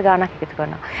මම මෙච්චර ගාණක් එකතු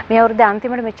කරනවා. මේ අවුරුද්දේ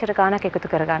අන්තිමට මෙච්චර ගාණක් එකතු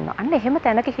කරගන්නවා. අන්න එහෙම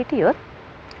තැනක හිටියොත්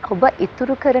ඔබ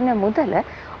ඉතුරු කරන මුදල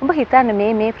ඔබ හිතන්න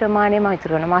මේ ප්‍රමාණය මම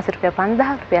ඉතුරු කරනවා. මාසෙට රුපියල්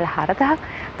 5000, රුපියල් 4000,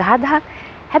 10000.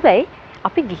 හැබැයි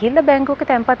අපි ගිහිල්ලා බැංකුවක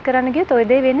තැන්පත් කරන්න ගියොත් ওই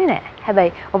දේ වෙන්නේ නැහැ.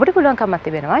 හැබැයි ඔබට පුළුවන්කමක්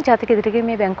තිබෙනවා ජාතික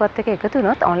ඉදිරිකිරීමේ බැංකුවත් එක්ක එකතු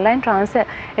වුණොත් ඔන්ලයින් ට්‍රාන්ස්ෆර්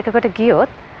එකකට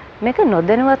ගියොත් මේක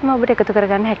නොදැනුවත්ම ඔබට එකතු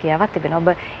කරගන්න හැකියාවක් තිබෙනවා. ඔබ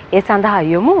ඒ සඳහා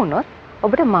යොමු වුණොත්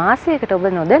ඔබට මාසයකට ඔබ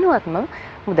නොදැනුවත්ම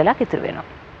මුදලක් ඉතුරු වෙනවා.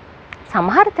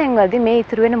 සමහර තැන්වලදී මේ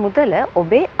ඉතුරු වෙන මුදල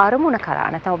ඔබේ අරමුණ කරා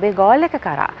නැත්නම් ඔබේ ගෝල් එක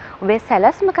කරා ඔබේ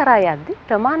සැලැස්ම කරා යද්දි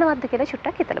ප්‍රමාණවත්ද කියලා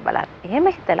චුට්ටක් හිතලා බලන්න. එහෙම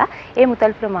හිතලා ඒ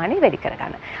මුදල් ප්‍රමාණය වැඩි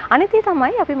කරගන්න. අනිත්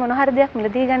තමයි අපි මොන හරි දෙයක්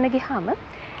මිලදී ගන්න ගියාම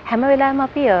හැම වෙලාවෙම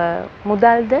අපි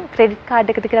මුදල්ද ක්‍රෙඩිට්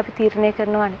කාඩ් එකද කියලා අපි තීරණය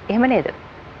කරනවානේ. එහෙම නේද?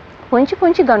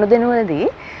 පුංචි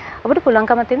ගනුදෙනුවලදී ඔබට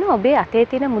පුළුවන්කම තියෙනවා ඔබේ අතේ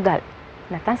තියෙන මුදල්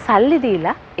නැත්නම් සල්ලි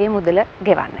දීලා ඒ මුදල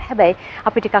ගෙවන්න. හැබැයි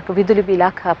අපි ටිකක් විදුලි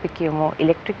බිලක් අපි කියමු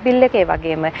ඉලෙක්ට්‍රික් බිල් එක ඒ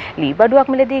වගේම ලී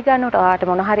බඩුවක් මිලදී ගන්නකොට ඔයාට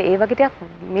මොන හරි ඒ වගේ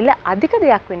ටිකක් මිල අධික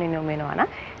දෙයක් වෙනවා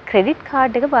නම් ක්‍රෙඩිට්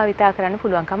කාඩ් එක භාවිතා කරන්න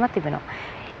පුළුවන්කමක් තිබෙනවා.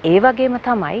 ඒ වගේම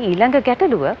තමයි ඊළඟ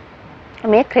ගැටලුව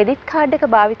මේ ක්‍රෙඩිට් කාඩ් එක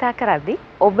භාවිතා කරද්දී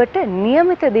ඔබට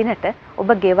નિયમિત දිනට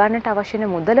ඔබ ගෙවන්නට අවශ්‍ය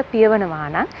වෙන මුදල පියවනවා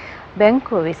නම්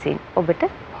බැංකුව විසින් ඔබට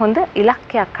හොඳ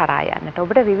ඉලක්කයක් කරා යන්නට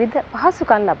ඔබට විවිධ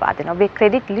පහසුකම් ලබා දෙනවා. ඔබේ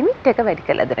ක්‍රෙඩිට් ලිමිට් එක වැඩි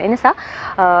කරලා දෙනවා. ඒ නිසා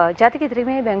ජාතික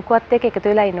ඉදිරිමේ බැංකුවත් එක්ක එකතු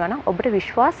වෙලා ඉන්නවා නම් ඔබට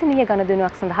විශ්වාසනීය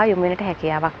ගනුදෙනුවක් සඳහා යොමු වෙන්නට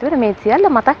හැකියාවක් තිබෙනවා. මේ සියල්ල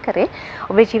මතක් කරේ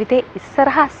ඔබේ ජීවිතයේ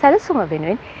ඉස්සරහා සැලසුම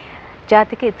වෙනුවෙන්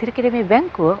ජාතික ඉදිරිකිරීමේ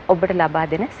බැංකුව ඔබට ලබා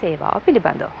දෙන සේවාව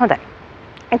පිළිබඳව. හොඳයි.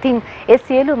 ඉතින් ඒ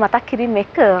සියලු මතක් කිරීම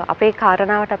එක්ක අපේ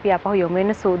කාරණාවට අපි අපහු යොමු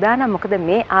වෙන්න සූදානම්. මොකද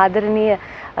මේ ආදරණීය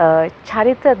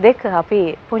චරිත දෙක අපි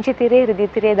පුංචි තිරේ රිදි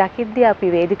තිරේ දකිද්දී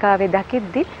අපි වේදිකාවේ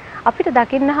දකිද්දී අපිට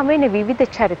දකින්න හැම වෙන්නේ විවිධ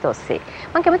චරිත ඔස්සේ.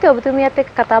 මම කැමති ඔබතුමියත්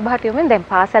එක්ක කතා බහට යොමු වෙන දැන්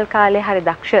පාසල් කාලේ හරි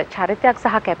දක්ෂ චරිතයක්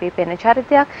සහ කැපිපෙනෙන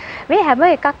චරිතයක් මේ හැම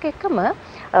එකක් එක්කම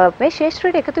මේ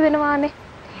ශේෂ්ත්‍රයට එකතු වෙනවානේ.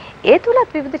 ඒ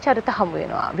තුලත් විවිධ චරිත හමු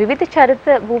වෙනවා. විවිධ චරිත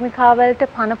භූමිකාවලට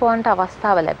පනපවන්නට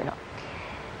අවස්ථාව ලැබෙනවා.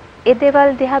 ඒ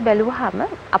දේවල් දිහා බැලුවාම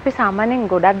අපි සාමාන්‍යයෙන්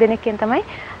ගොඩක් දෙනෙක් කියන තමයි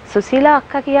සුසීලා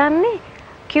අක්කා කියන්නේ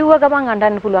කිව්ව ගමන්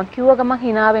අඬන්න පුළුවන්, කිව්ව ගමන්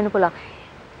hina වෙන්න පුළුවන්.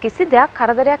 කිසි දෙයක්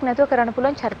කරදරයක් නැතුව කරන්න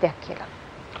පුළුවන් චරිතයක් කියලා.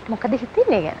 මොකද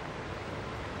හිතන්නේ ගැන?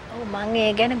 ඔව් මම ඒ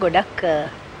ගැන ගොඩක්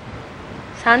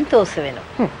සන්තෝෂ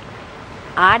වෙනවා.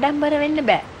 ආඩම්බර වෙන්න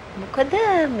බෑ. මොකද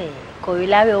මේ කොයි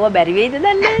වෙලාවෙ ඕවා බැරි වෙයිද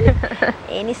දන්නේ නැහැ.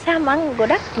 ඒ නිසා මම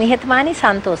ගොඩක් නිහතමානී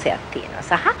සන්තෝෂයක් තියෙනවා.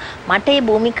 සහ මට මේ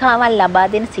භූමිකාවන් ලබා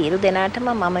දෙන සියලු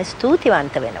දෙනාටම මම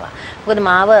ස්තුතිවන්ත වෙනවා. මොකද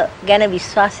මාව ගැන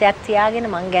විශ්වාසයක් තියාගෙන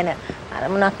මං ගැන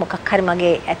අරමුණක් මොකක් හරි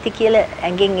මගේ ඇති කියලා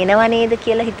ඇඟෙන් එනව නේද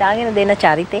කියලා හිතාගෙන දෙන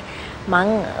චරිතේ මං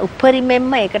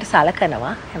උපරිමෙන්ම ඒකට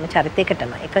සලකනවා හැම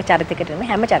චරිතයකටම. එක චරිතයකටම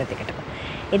හැම චරිතයකටම.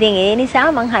 ඉතින් ඒ නිසා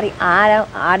මං හරි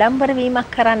ආඩම්බර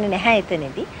වීමක් කරන්නේ නැහැ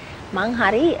එතනදී. මං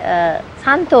හරි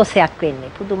සන්තෝෂයක්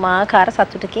වෙන්නේ පුදුමාකාර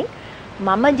සතුටකින්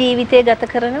මම ජීවිතය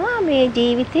ගත කරනවා. මේ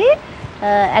ජීවිතේ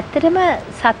ඇත්තටම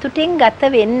සතුටින්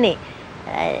ගත වෙන්නේ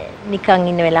නිකන්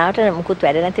ඉන්න වෙලාවට මුකුත්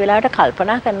වැඩ නැති වෙලාවට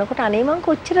කල්පනා කරනකොට අනේ මං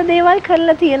කොච්චර දේවල්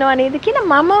කරලා තියෙනව නේද කියලා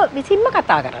මම විසින්ම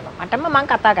කතා කරනවා. මටම මං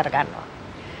කතා කරගන්නවා.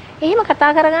 එහෙම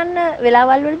කතා කරගන්න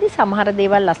වෙලාවල් වලදී සමහර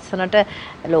දේවල් ලස්සනට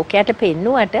ලෝකයට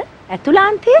පෙන්නුවට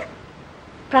ඇතුළාන්තයේ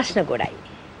ප්‍රශ්න ගොඩයි.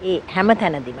 ඒ හැම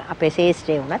තැනදීම අපේ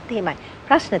ශේෂ්ත්‍රේ වුණත් එහෙමයි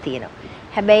ප්‍රශ්න තියෙනවා.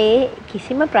 හැබැයි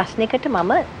කිසිම ප්‍රශ්නයකට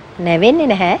මම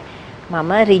නැවෙන්නේ නැහැ.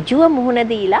 මම ඍජුව මුහුණ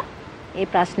දීලා ඒ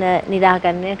ප්‍රශ්න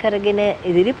निराකරණය කරගෙන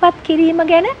ඉදිරිපත් කිරීම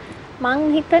ගැන මං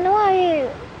හිතනවා ඒ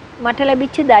මට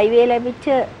ලැබිච්ච දෛවයේ ලැබිච්ච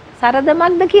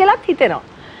සරදමක්ද කියලාත් හිතෙනවා.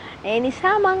 ඒ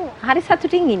නිසා මං හරි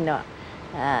සතුටින් ඉන්නවා.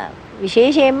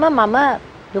 විශේෂයෙන්ම මම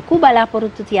ලොකු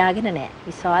බලාපොරොත්තු තියාගෙන නැහැ.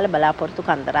 විශාල බලාපොරොත්තු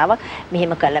කන්දරාවක්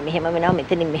මෙහෙම කළා මෙහෙම වෙනවා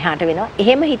මෙතනින් මෙහාට වෙනවා.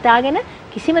 එහෙම හිතාගෙන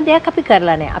කිසිම දෙයක් අපි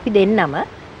කරලා නැහැ. අපි දෙන්නම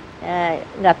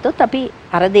ගත්තොත් අපි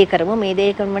අර දේ කරමු මේ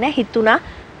දේ කරමු නෑ හිතුණා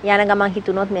යන ගමන්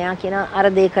හිතුනොත් මෙයා කියන අර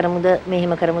දේ කරමුද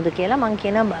මෙහෙම කරමුද කියලා මං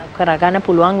කියන කරගන්න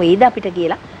පුළුවන් වෙයිද අපිට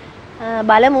කියලා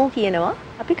බලමු කියනවා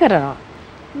අපි කරනවා.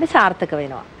 මේ සාර්ථක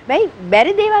වෙනවා. හැබැයි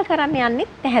බැරි දේවල් කරන්න යන්නේ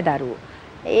නැහැ දරුවෝ.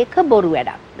 ඒක බොරු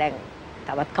වැඩක්. දැන්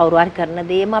තවත් කවුරු හරි කරන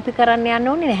දේම අපි කරන්න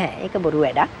යන්න ඕනේ නැහැ. ඒක බොරු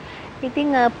වැඩක්. ඉතින්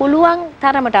පුළුවන්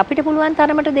තරමට අපිට පුළුවන්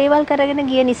තරමට දේවල් කරගෙන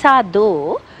ගිය නිසා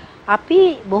දෝ අපි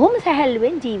බොහොම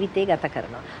සැහැල්ලුවෙන් ජීවිතේ ගත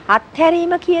කරනවා.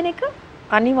 අත්හැරීම කියන එක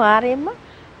අනිවාර්යයෙන්ම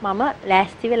මම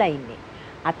ලෑස්ති වෙලා ඉන්නේ.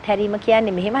 අත්හැරීම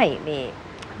කියන්නේ මෙහෙමයි මේ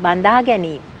බඳා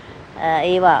ගැනීම.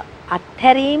 ඒවා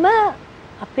අත්හැරීම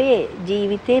අපේ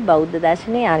ජීවිතේ බෞද්ධ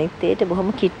දර්ශනයේ අනිත්‍යයට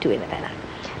බොහොම කිට්ටු වෙන තැනක්.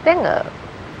 දැන්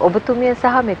ඔබතුමිය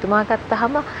සහ මෙතුමා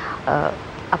ගත්තාම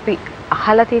අපි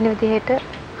අහලා තියෙන විදිහට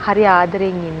හරි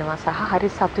ආදරෙන් ඉන්නවා සහ හරි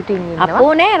සතුටින් ඉන්නවා.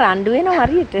 අපෝ නෑ රණ්ඩු වෙනවා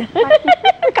හරියට.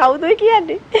 කවුද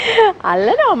කියන්නේ?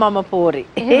 අල්ලනවා මම පෝරේ.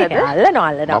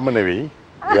 අල්ලනවා. මම නෙවෙයි.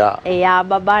 එයා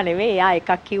බබා නෙවෙයි. එයා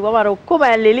එකක් කිව්වම අර ඔක්කොම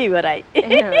ඇල්ලෙලි ඉවරයි.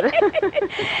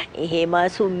 එහෙම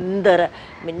සුන්දර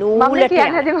මේ නූලට මම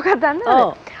කියන්නේ මොකක්ද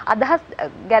දන්නවද? අදහස්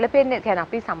ගැලපෙන්නේ කියන්නේ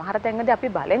අපි සමහර තැන්වලදී අපි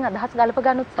බලෙන් අදහස් ගලප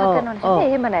ගන්න උත්සාහ කරනවා නේ.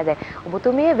 එහෙම නෑ දැන්.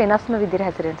 ඔබතුමිය වෙනස්ම විදිහට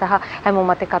හැසිරෙන සහ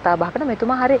හැමෝමත් එක්ක කතා බහ කරන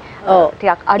මෙතුමා හරි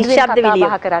ටිකක් අඩුවෙන් කතා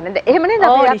බහ කරන්නේ. එහෙම නේද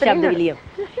අපි ශබ්ද විලියම්.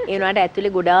 ඒ වුණාට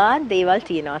ඇතුලේ ගොඩාක් දේවල්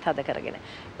තියෙනවා තද කරගෙන.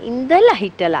 ඉඳලා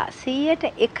හිටලා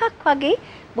 100ට 1ක් වගේ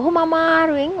බොහොම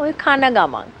අමාරුවෙන් ওই කන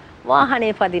ගමන්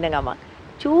වාහනේ පදින ගමන්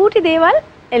චූටි දේවල්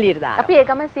එළියට දානවා. අපි ඒ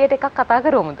ගමන් 100ට 1ක් කතා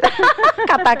කරමුද?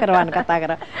 කතා කරවන්න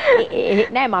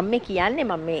නෑ මම මේ කියන්නේ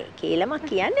මම මේ කේලමක්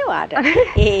කියන්නේ වාට.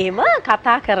 එහෙම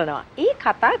කතා කරනවා. ඒ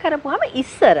කතා කරපුවාම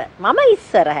මම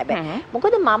ඉස්සර හැබැයි.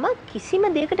 මොකද මම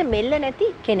කිසිම දෙයකට මෙල්ල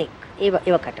නැති කෙනෙක්.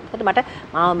 ඒවකට. මොකද මට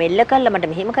මාව මෙල්ල කළා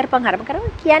මට මෙහෙම කරපන් හරම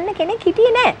කරපන් කියන්න කෙනෙක්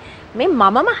හිටියේ නෑ. මේ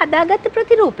මමම හදාගත්ත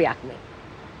ප්‍රතිරූපයක් මේ.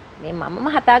 මේ මමම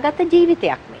හදාගත්ත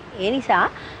ජීවිතයක් මේ. ඒ නිසා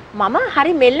මම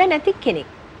හරි මෙල්ල නැති කෙනෙක්.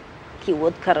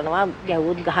 කිව්වොත් කරනවා,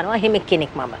 ගැහුවොත් ගහනවා එහෙම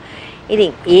කෙනෙක් මම.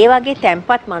 ඉතින් ඒ වගේ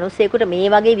තැම්පත් මිනිසෙකුට මේ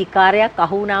වගේ විකාරයක්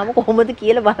අහු වුණාම කොහොමද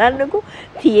කියලා බලන්නකෝ.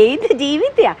 තියෙයිද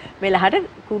ජීවිතයක්? මෙලහට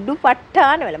කුඩු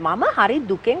පට්ටාන වෙල මම හරි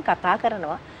දුකෙන් කතා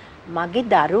කරනවා. මගේ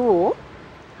දරුවෝ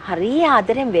හරි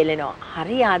ආදරෙන් වෙලෙනවා.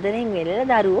 හරි ආදරෙන්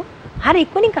වෙලලා දරුවෝ හරි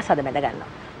ඉක්මනින් කසාද බැඳ ගන්නවා.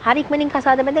 හරි ඉක්මනින්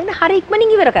කසාද බැඳගෙන හරි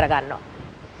ඉක්මනින් ඉවර කර ගන්නවා.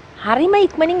 හරිම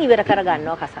ඉක්මනින් ඉවර කර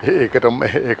ගන්නවා කසාද.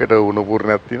 ඒකට උණු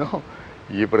පුරණක් තියෙනවා.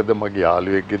 ඊයේ පෙරද මගේ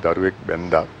යාළුවෙක්ගේ දරුවෙක්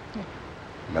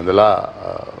බැඳලා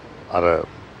අර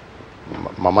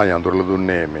මම යඳුරලා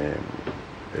දුන්නේ මේ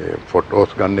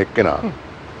ෆොටෝස් ගන්න එක්කෙනා.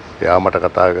 එයා මට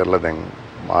කතා කරලා දැන්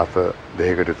මාස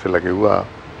 2කට ඉස්සෙල්ලා කිව්වා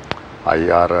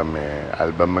අයියාර මේ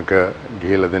ඇල්බම් එක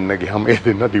ගිහලා දෙන්න ගියාම ඒ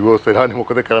දෙන්න ඩිවෝස් වෙලානේ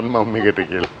මොකද කරන්නේ මම මේකට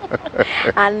කියලා.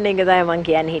 අන්න ඒක තමයි මම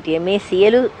කියන්නේ හිටියේ. මේ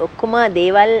සියලු ඔක්කොම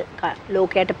දේවල්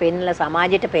ලෝකයට පෙන්නලා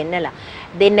සමාජයට පෙන්නලා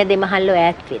දෙන්න දෙමහල්ලෝ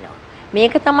ඈත් වෙනවා.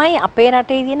 මේක තමයි අපේ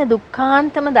රටේ තියෙන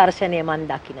දුක්ඛාන්තම දර්ශනය මන්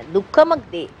දකින. දුක්කම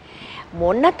දේ.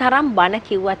 මොන තරම් බන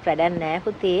කිව්වත් වැඩක් නැහැ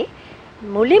පුතේ.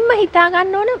 මුලින්ම හිතා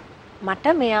ගන්න ඕන මට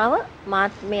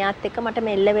මෙයාත් එක්ක මට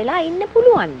මෙල්ල වෙලා ඉන්න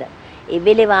පුළුවන්ද?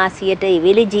 එවෙලේ වාසියට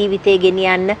එවෙලේ ජීවිතේ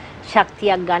ගෙනියන්න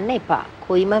ශක්තියක් ගන්න එපා.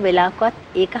 කොයිම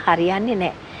වෙලාවකවත් ඒක හරියන්නේ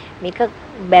නැහැ. මේක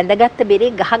බැඳගත්ත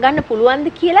බෙරේ ගහ ගන්න පුළුවන්ද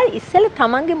කියලා ඉස්සෙල්ලා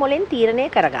තමන්ගේ මොලෙන් තීරණය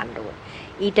කරගන්න ඕන.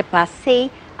 ඊට පස්සේ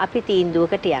අපි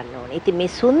තීන්දුවකට යන්න ඕනේ. ඉතින්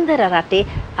මේ සුන්දර රටේ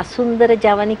අසුන්දර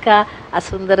ජවනිකා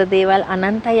අසුන්දර දේවල්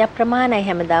අනන්තයි අප්‍රමාණයි.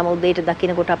 හැමදාම උදේට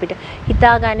දකින්නකොට අපිට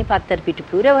හිතාගන්නේ පත්තර පිටු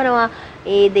පුරවනවා.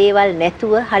 ඒ දේවල්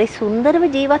නැතුව හරි සුන්දරව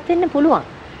ජීවත් වෙන්න පුළුවන්.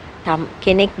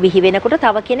 කෙනෙක් බිහි වෙනකොට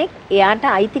තව කෙනෙක් එයාට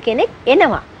අයිති කෙනෙක්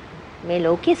එනවා. මේ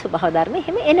ලෝකයේ ස්වභාව ධර්ම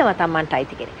එහෙම එනවා Tamanට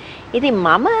අයිති කෙනෙක්. ඉතින්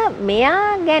මම මෙයා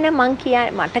ගැන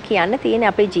මට කියන්න තියෙන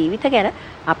අපේ ජීවිත ගැන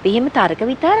අපි එහෙම තර්ක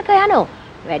විතර්ක යනවා.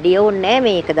 වැඩි ඕනේ නෑ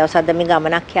මේක දවසක් මේ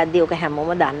ගමනක් යද්දී ඔක හැමෝම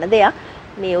දන්න දෙයක්.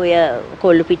 මේ ඔය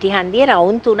කොල්ලු පිටි හන්දියේ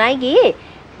රවුම් 3යි ගියේ.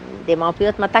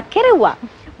 දෙමාපියොත් මතක් කෙරුවා.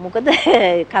 මොකද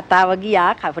කතාව ගියා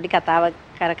කපටි කතාව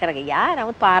කර ගියා.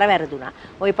 නමුත් පාර වැරදුනා.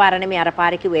 ওই පාර නෙමෙයි අර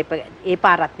පාරේ කිව්වේ ඒ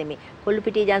පාරත් නෙමෙයි. කොල්ලු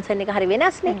පිටි ජංක්ෂන් එක හරි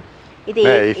වෙනස්නේ. ඉතින්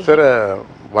ඉස්සර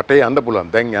වටේ යන්න පුළුවන්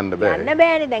දැන් යන්න බෑ. යන්න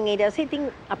බෑනේ දැන් ඊට පස්සේ ඉතින්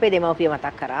අපේ දෙමාපිය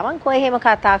මතක් කරා. මං කොහේ එහෙම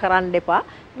කතා කරන්න එපා.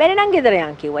 බැරි නම් ගෙදර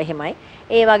යන් කිව්වා. එහෙමයි.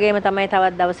 ඒ වගේම තමයි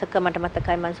තවත් දවසක මට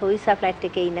මතකයි මං සොයිසා ෆ්ලැට්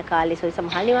එකේ ඉන්න කාලේ සොයිසා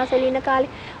මහල් නිවාසෙල ඉන්න කාලේ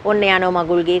ඔන්න යනවා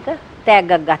මගුල් ගේක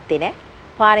තෑග්ගක් ගත්තේ නෑ.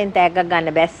 පාරෙන් තෑග්ගක්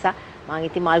ගන්න බැස්සා. මං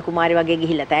ඉතින් මාල් කුමාරි වගේ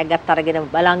ගිහිල්ලා තෑග්ගත් අරගෙන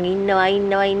බලන්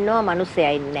ඉන්නවා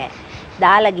මිනිස්සයා ඉන්නේ නෑ.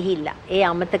 දාලා ගිහිල්ලා ඒ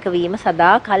අමතක වීම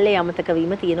සදා කල්ලේ අමතක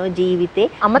වීම තියෙනවා ජීවිතේ.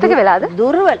 අමතක වෙලාද?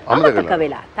 දුර්වල අමතක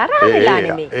වෙලා. තරහ වෙලා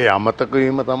නෙමෙයි. ඒ අමතක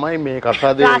වීම තමයි මේ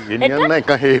කසාදේ ගෙනියන්න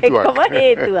එක හේතුවක්. එකම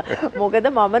හේතුව. මොකද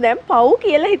මම දැන් පව්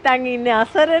කියලා හිතන් ඉන්නේ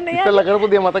අසරණය. ඉතල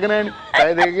කරපු දේ මතක නැහැනේ.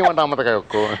 පැය දෙකකින් මට අමතකයි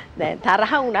ඔක්කොම. දැන්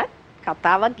තරහ වුණත්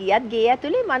කතාවක් ගියත් ගේ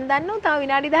ඇතුලේ මන් දන්නවා තව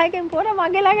විනාඩි 10කින් පොර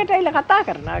මගේ ළඟට ඇවිල්ලා කතා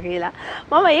කරනවා කියලා.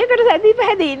 මම ඒකට සැදී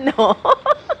පැහැදී ඉන්නවා.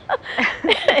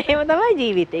 එහෙම තමයි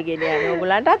ජීවිතේ ගෙනියන්නේ.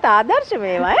 ඔයගලන්ටත් ආදර්ශ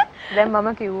මේවා. දැන් මම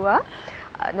කිව්වා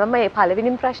මම මේ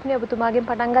පළවෙනිම ප්‍රශ්නේ ඔබතුමාගෙන්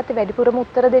පටන් ගත්තේ වැඩිපුරම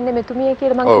උත්තර දෙන්නේ මෙතුමිය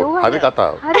කියලා මම කිව්වා. හරි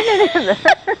කතාව. හරි නේද?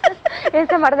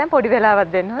 ඒක මට දැන් පොඩි වෙලාවක්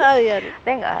දෙන්න. හරි.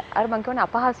 දැන් අර මම කියවනේ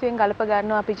අපහසුයෙන් ගලප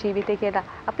ගන්නවා අපි ජීවිතේ කියලා.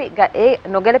 අපි ඒ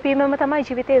නොගැලපීමම තමයි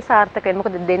ජීවිතේ සාර්ථක වෙන්නේ.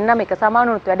 මොකද දෙන්නම එක සමාන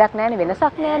වුණොත් වැඩක් නැහැ නේ,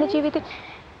 වෙනසක් නැහැ නේ ජීවිතේ.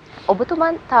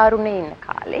 ඔබතුමන් තාරුණේ ඉන්න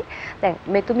කාලේ දැන්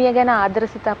මෙතුමිය ගැන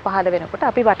ආදරසිතක් පහළ වෙනකොට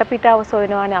අපි වටපිටාව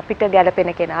සොයනවානේ අපිට ගැළපෙන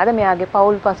කෙනාද මෙයාගේ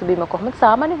පෞල් පසුබිම කොහොමද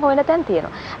සාමාන්‍යයෙන් හොයන තැන්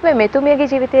තියෙනවා. හැබැයි මෙතුමියගේ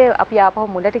ජීවිතයේ අපි ආපහු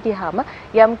මුලට ගියාම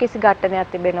යම් කිසි ඝට්ටනයක්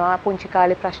තිබෙනවා, පුංචි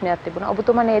කාලේ ප්‍රශ්නයක් තිබුණා.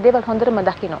 ඔබතුමන් මේ දේවල් හොඳටම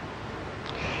දකිනවා.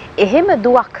 එහෙම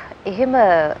දුවක්, එහෙම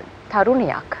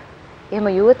තරුණියක්, එහෙම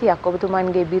යුවතියක්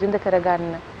ඔබතුමන්ගේ බිරිඳ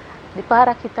කරගන්න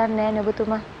දෙපාරක් හිතන්නේ නැහැ නේ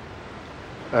ඔබතුමන්?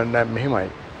 නෑ මෙහෙමයි.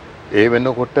 ඒ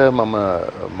වෙනකොට මම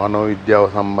මනෝවිද්‍යාව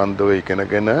සම්බන්ධව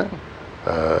ඉගෙනගෙන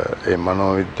ඒ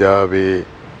මනෝවිද්‍යාවේ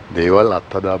දේවල්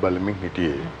අත්හදා බලමින්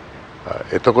හිටියේ.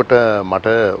 එතකොට මට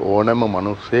ඕනෑම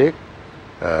මිනිස්සෙක්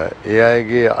ඒ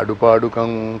අයගේ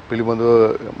අඩුපාඩුකම් පිළිබඳව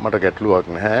මට ගැටලුවක්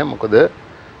නැහැ. මොකද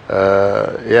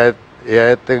ඒ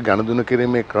අයත් එක්ක ගනුදෙනු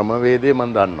කිරීමේ ක්‍රමවේදය මම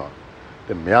දන්නවා.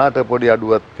 දැන් මෙයාට පොඩි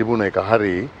අඩුවක් තිබුණ එක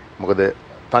හරි. මොකද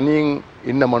තනියෙන්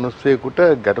ඉන්න මිනිස්සෙකුට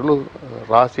ගැටලු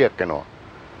රාශියක් එනවා.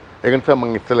 ඒක නිසා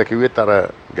මම ඉස්සෙල්ලා කිව්වෙත් අර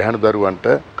ගැහණු දරුවන්ට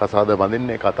කසාද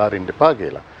බඳින්නේ කතාරින්න එපා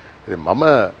කියලා. ඉතින් මම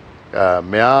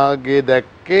මෙයාගේ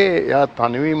දැක්කේ එයා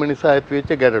තනිවීම නිසා ඇතිවෙච්ච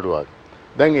ගැටලුවක්.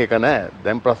 දැන් ඒක නෑ.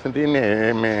 දැන් ප්‍රශ්නේ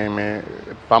තියෙන්නේ මේ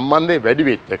සම්බන්ධේ වැඩි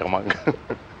වෙච්ච එක මං.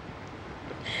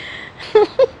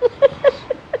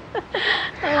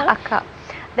 අක්කා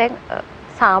දැන්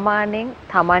සාමාන්‍යයෙන්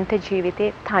Tamante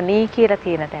ජීවිතේ තනී කියලා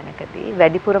තියෙන තැනකදී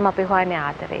වැඩිපුරම අපි හොයන්නේ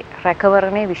ආදරේ,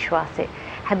 රැකවරණේ, විශ්වාසය.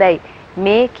 හැබැයි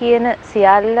මේ කියන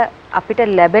සියල්ල අපිට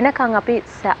ලැබෙනකන් අපි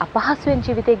අපහසුවෙන්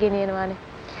ජීවිතේ ගෙනියනවානේ.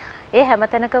 ඒ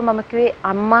හැමතැනකම මම කිව්වේ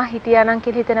අම්මා හිටියානම්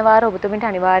කියලා හිතන වාර ඔබතුමින්ට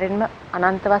අනිවාර්යෙන්ම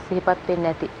අනන්තවත් සිහිපත් වෙන්නේ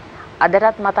නැති.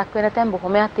 අදටත් මතක් වෙන තැන්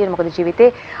බොහොමයක් තියෙනවා. මොකද ජීවිතේ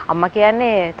අම්මා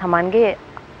කියන්නේ Tamanගේ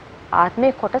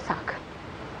ආත්මේ කොටසක්.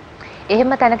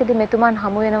 එහෙම තැනකදී මෙතුමන්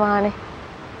හමු වෙනවානේ.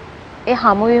 ඒ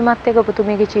හමු වීමත් එක්ක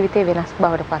ඔබතුමියගේ ජීවිතේ වෙනස්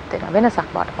බවට පත් වෙනවා. වෙනසක්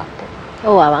බවට පත් වෙනවා.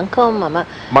 ඔව් අවංකවම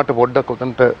මට පොඩ්ඩක්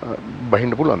උතන්ට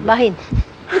බහින්න පුළුවන්ද? බහින්න.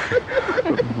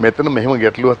 මෙතන මෙහෙම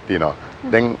ගැටලුවක් තියෙනවා.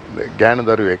 දැන් ගෑනු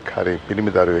දරුවෙක් හරි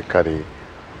පිරිමි දරුවෙක් හරි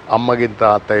අම්මගෙන්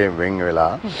තාත්තගෙන් වෙන්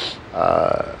වෙලා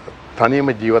තනියම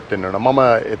ජීවත් වෙන්න ඕන. මම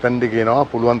එතනදි කියනවා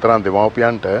පුළුවන් තරම්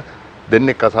දෙමව්පියන්ට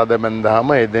දෙන්නෙක් කසාද බැඳාම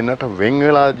ඒ දෙන්නට වෙන්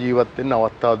වෙලා ජීවත් වෙන්න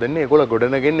අවස්ථාව දෙන්නේ. ඒගොල්ලෝ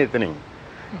ගොඩනගන්නේ එතනින්.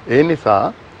 ඒ නිසා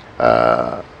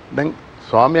දැන්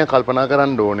ස්වාමියා කල්පනා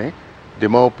කරන්න ඕනේ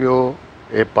දෙමව්පියෝ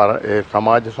ඒ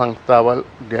සමාජ සංස්ථාවල්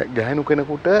ගැහෙනු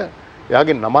කෙනෙකුට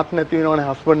එයාගේ නමක් නැති වෙනවනේ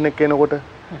හස්බන්ඩ් එක කෙනෙකුට.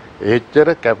 ඒච්චර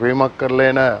කැපවීමක් කරලා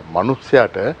එන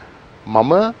මිනිස්සයාට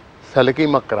මම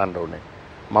සැලකීමක් කරන්න ඕනේ.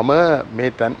 මම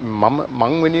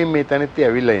වෙනුවෙන් මේ තැනෙtti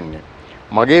ඇවිල්ලා ඉන්නේ.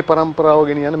 මගේ પરම්පරාව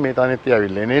ගෙනියන මේ තැනෙtti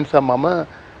ඇවිල්ලා. ඒ නිසා මම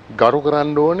ගරු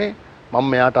කරන්න ඕනේ. මම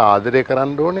මෙයාට ආදරය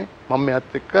කරන්න ඕනේ. මම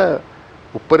මෙයාත් එක්ක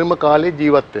උපරිම කාලේ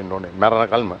ජීවත් වෙන්න ඕනේ.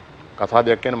 මරණකල්ම.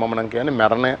 කසාදයක් කියන්නේ මම නම් කියන්නේ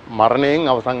මරණයෙන්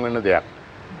අවසන් වෙන දෙයක්.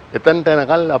 එතනට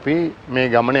යනකල් අපි මේ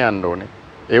ගමන යන්න ඕනේ.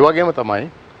 ඒ වගේම තමයි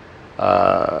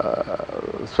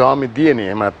ස්වාමි දියණිය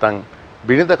එහෙම නැත්නම්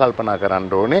බිරිඳ කල්පනා කරන්න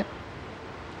ඕනේ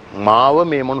මාව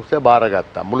මේ මිනිස්සයා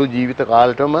බාරගත්තා. මුළු ජීවිත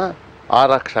කාලෙටම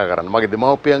ආරක්ෂා කරන්න. මගේ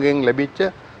දෙමව්පියන්ගෙන් ලැබිච්ච,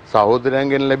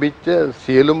 සහෝදරයන්ගෙන් ලැබිච්ච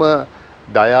සියලුම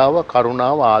දයාව,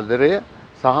 කරුණාව, ආදරය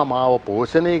සහ මාව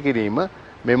පෝෂණය කිරීම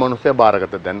මේ මිනිස්සයා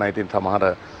බාරගත්තා. දැන් ඉතින් සමහර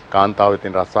කාන්තාව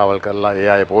ඉතින් රස්සාවල් කරලා ඒ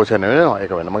අය පෝෂණය වෙනවා.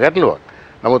 ඒක වෙනම ගැටලුවක්.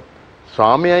 නමුත්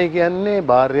ස්වාමියායි කියන්නේ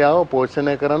භාර්යාව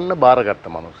පෝෂණය කරන්න බාරගත්ත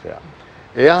මිනිසයා.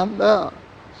 එයා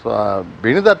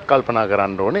බිරිඳත් කල්පනා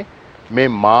කරන්න ඕනේ මේ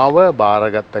මාව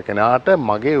බාරගත්ත කෙනාට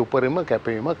මගේ උපරිම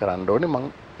කැපවීම කරන්න ඕනේ. මං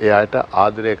එයාට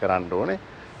ආදරය කරන්න ඕනේ.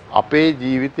 අපේ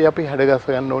ජීවිතේ අපි හැඩගස්ස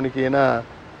ගන්න ඕනේ කියන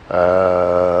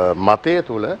මතය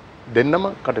තුල දෙන්නම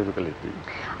කටයුතු කළ යුතුයි.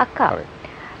 අක්කා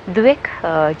දුවෙක්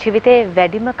ජීවිතේ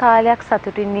වැඩිම කාලයක්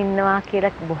සතුටින් ඉන්නවා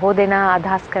කියලා බොහෝ දෙනා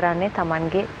අදහස් කරන්නේ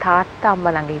Tamanගේ තාත්තා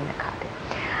අම්මා ළඟ ඉන්න කාලේ.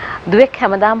 දුවෙක්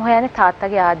හැමදාම හොයන්නේ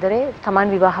තාත්තගේ ආදරේ Taman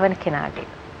විවාහ වෙන කෙනාගේ.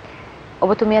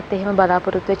 ඔබතුමියත් එහෙම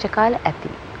බලාපොරොත්තු වෙච්ච කාලේ ඇති.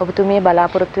 ඔබතුමිය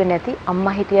බලාපොරොත්තු වෙන්නේ නැති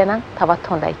අම්මා හිටියනම් තවත්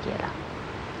හොඳයි කියලා.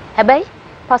 හැබැයි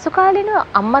පසු කාලිනව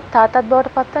අම්මත් තාත්තත්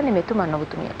බවට පත්වන්නේ මෙතුමන්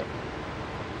ඔබතුමියට.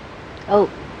 ඔව්.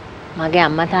 මගේ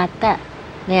අම්මා තාත්තා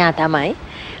මෙයා තමයි.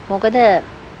 මොකද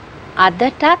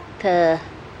අදටත්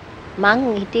මං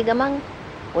හිටිය ගමන්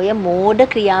ඔය මෝඩ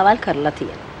ක්‍රියාවල් කරලා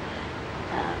තියෙනවා.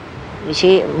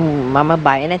 මම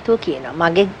බය නැතුව කියනවා.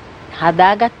 මගේ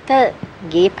හදාගත්ත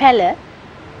ගේ පැල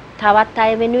තවත්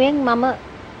අය වෙනුවෙන් මම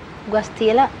ගස්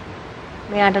තියලා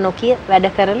මෙයාට නොකිය වැඩ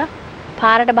කරලා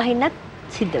පාරට බහින්නත්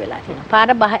සිද්ධ වෙලා තියෙනවා. පාර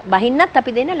බහින්නත්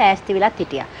අපි දෙන්න ලෑස්ති වෙලා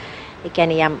හිටියා. ඒ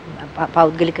කියන්නේ යම්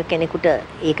පෞද්ගලික කෙනෙකුට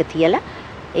ඒක තියලා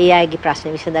ඒ අයගේ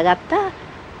ප්‍රශ්න විසඳගත්තා.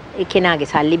 ඒ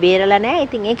කෙනාගේ සල්ලි බේරලා නැහැ.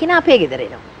 ඉතින් ඒ කෙනා අපේ ගෙදර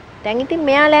එනවා. දැන් ඉතින්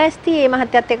මෙයා ලෑස්ති මේ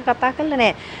මහත්තයත් එක්ක කතා කරලා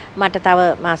නැහැ. මට තව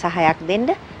මාස 6ක් දෙන්න.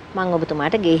 මම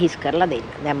ඔබතුමාට ගේ හිස් කරලා දෙන්න.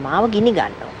 දැන් මාව ගිනි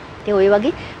ගන්නවා. ඉතින් ওই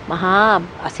වගේ මහා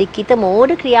අසික්කිත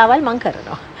මෝඩ ක්‍රියාවල් මම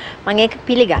කරනවා. මම ඒක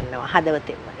පිළිගන්නවා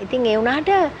හදවතෙන්ම. ඉතින් ඒ වුණාට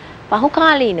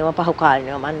පහුකාලීනව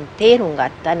මම තේරුම්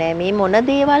ගත්තා නෑ මේ මොන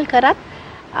දේවල් කරත්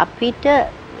අපිට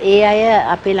ඒ අය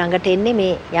අපේ ළඟට එන්නේ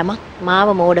මේ යමක් මාව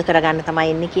මෝඩ කරගන්න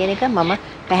තමයි එන්නේ කියන එක මම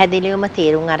පැහැදිලිවම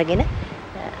තේරුම් අරගෙන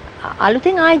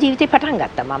අලුතෙන් ආයෙ ජීවිතේ පටන්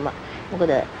ගත්තා මම.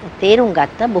 මොකද තේරුම්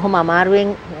ගත්තා බොහොම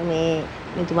අමාරුවෙන් මේ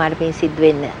මෙතුමාට පින් සිද්ධ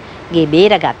වෙන්න ගේ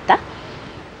බේරගත්තා.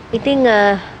 ඉතින්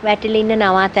වැටිලා ඉන්න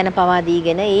නවාතැන පවා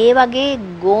දීගෙන ඒ වගේ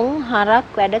ගොන්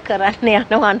හරක් වැඩ කරන්න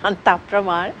යනවා අනන්ත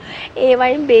අප්‍රමාණ. ඒ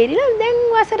වයින් බේරිලා දැන්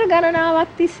වසර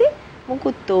ගණනාවක් තිස්සේ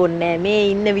මුකුත් ඕනේ මේ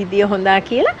ඉන්න විදිය හොඳා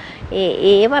කියලා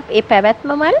ඒ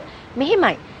පැවැත්මමල්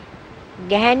මෙහෙමයි.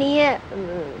 ගැහණිය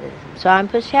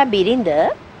ස්වාමිපුරුෂයා බිරිඳ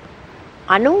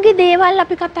අනුන්ගේ දේවල්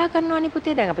අපි කතා කරනවානේ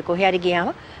පුතේ. දැන් අපි කොහේ හරි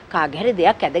ගියාම කාගේ හරි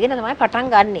දෙයක් ඇදගෙන තමයි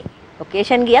පටන් ගන්නෙ.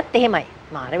 ලොකේෂන් ගියත් එහෙමයි.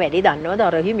 මාර වැඩි දන්නවද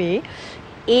අර හිමි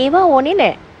ඒවා ඕනේ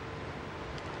නෑ.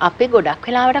 අපි ගොඩක්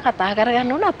වෙලාවට කතා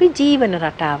කරගන්න ඕන අපි ජීවන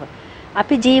රටාව.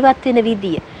 අපි ජීවත් වෙන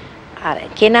විදිය. අර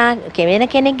වෙන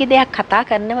කෙනෙක්ගේ දෙයක් කතා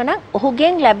කරනව නම්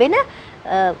ඔහුගෙන් ලැබෙන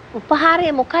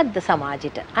උපහාරය මොකද්ද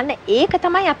සමාජයට? අන්න ඒක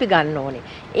තමයි අපි ගන්න ඕනේ.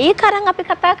 ඒක අරන් අපි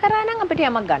කතා කරා නම් අපිට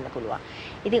යමක් ගන්න පුළුවන්.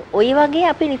 ඉතින් ওই වගේ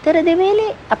අපි නිතර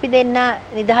දෙවේලේ අපි දෙන්න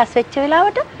නිදහස් වෙච්ච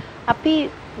වෙලාවට අපි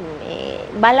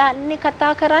බලන්නේ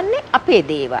කතා කරන්නේ අපේ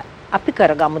දේවල්. අපි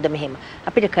කරගමුද මෙහෙම.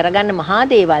 අපිට කරගන්න මහා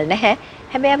දේවල් නැහැ.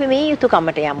 හැබැයි අපි මේ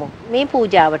යුතුයකමට යමු. මේ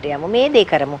පූජාවට යමු. මේ දේ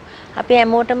කරමු. අපි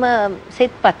හැමෝටම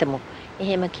සෙත් පතමු.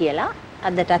 එහෙම කියලා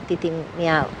අදටත් ඉතින්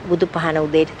මෙයා බුදු පහන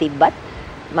උදේට තිබ්බත්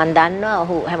මම දන්නවා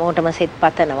ඔහු හැමෝටම සෙත්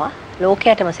පතනවා.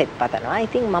 ලෝකයටම සෙත් පතනවා.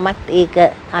 ඉතින් මමත් ඒක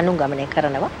අනුගමනය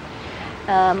කරනවා.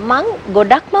 මං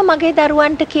ගොඩක්ම මගේ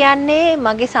දරුවන්ට කියන්නේ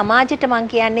මගේ සමාජයට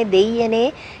මං කියන්නේ දෙයියනේ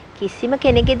කිසිම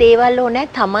කෙනෙකුගේ දේවල් ඕනේ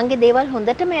තමන්ගේ දේවල්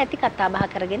හොඳටම ඇති කතා බහ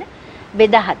කරගෙන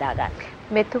බෙදා හදා ගන්න.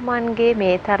 මෙතුමන්ගේ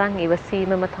මේ තරම්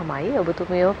ඉවසීමම තමයි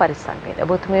ඔබතුමියව පරිස්සම් වෙන්නේ.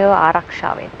 ඔබතුමියව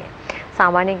ආරක්ෂා වෙන්නේ.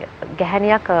 සාමාන්‍ය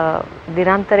ගැහණියක්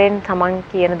නිරන්තරයෙන් තමන්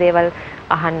කියන දේවල්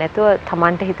අහන්න නැතුව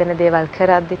තමන්ට හිතෙන දේවල්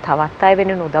කරද්දි තවත් අය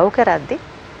වෙනුවෙන් උදව් කරද්දි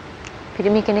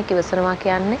පිරිමි කෙනෙක් ඉවසනවා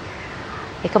කියන්නේ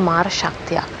ඒක මාර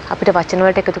ශක්තියක්. අපිට වචන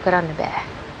වලට එකතු කරන්න බෑ.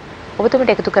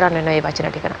 ඔබතුමිට එකතු කරන්න වෙනවා මේ වචන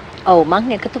ටික. ඔව්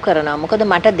මම එකතු කරනවා. මොකද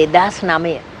මට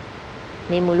 2009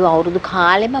 මේ මුළු අවුරුදු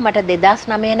කාලෙම මට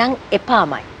 2009 නම්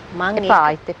එපාමයි. මං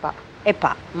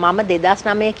එපා. මම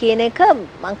 2009 කියන එක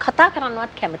මං කතා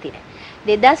කරන්නවත් කැමති නෑ.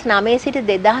 2009 සිට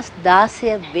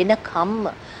 2016 වෙනකම්ම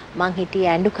මං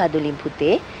හිටියේ ඇඬු කඳුලින්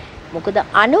පුතේ. මොකද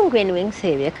අනුන් වෙනුවෙන්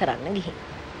සේවය කරන්න ගිහින්.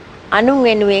 අනුන්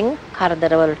වෙනුවෙන්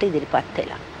කරදරවලට ඉදිරිපත්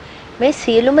වෙලා. මේ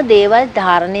සියලුම දේවල්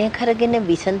ධාරණය කරගෙන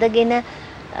විසඳගෙන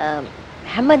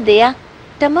හැම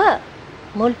දෙයක්ටම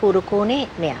මුල් පුරුකුනේ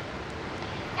මෙයා.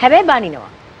 හැබැයි බනිනවා.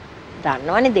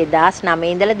 දන්නවනේ 2009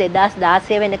 ඉඳලා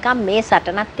 2016 වෙනකම් මේ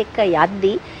සටනත් එක්ක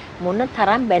යද්දි මොන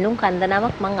තරම් බැනුම්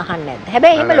කන්දනාවක් මං අහන්නේ නැද්ද?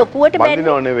 හැබැයි එහෙම ලොකුවට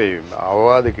බනිනව නෙවෙයි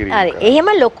අවවාද කිරීම. හරි. එහෙම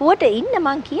ලොකුවට ඉන්න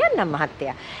මං කියන්නම්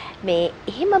මහත්තයා. මේ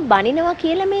එහෙම බනිනවා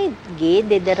කියලා මේ ගේ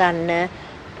දෙදරන්න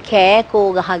කෑකෝ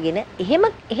ගහගෙන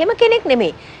එහෙම කෙනෙක්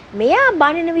නෙමෙයි. මෙයා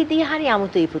බනින විදිය හරි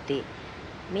අමුතුයි පුතේ.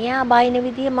 මෙයා බයින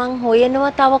විදිය මං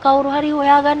හොයනවා තව කවුරු හරි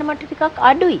හොයාගන්න මට ටිකක්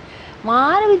අඩුයි.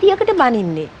 මාර විදියකට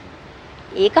බනින්නේ.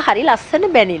 ඒක හරි ලස්සන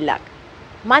බැනිල්ලක්.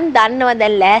 මං දන්නවා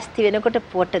දැන් ලෑස්ති වෙනකොට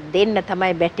පොට දෙන්න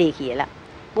තමයි බැටේ කියලා.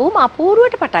 බොහොම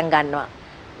අපූර්වට පටන් ගන්නවා.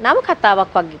 නව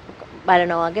කතාවක් වගේ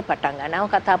බලනවා වගේ පටන් ගන්නවා.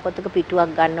 කතා පොතක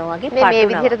පිටුවක් ගන්නවා වගේ පටන් මේ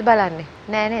විදිහට බලන්නේ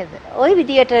නෑ නේද? ওই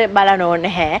විදියට බලන්න ඕනේ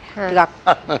නැහැ.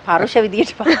 ටිකක් පරුෂ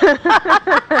විදියට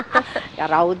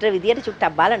රෞද්‍ර විදියට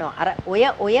චුට්ටක් බලනවා. අර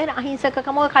ඔය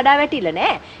අහිංසකකම කඩා වැටිලා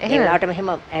නෑ. ඒ වෙලාවට මෙහෙම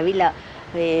ඇවිල්ලා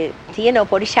මේ තියෙන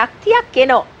පොඩි ශක්තියක්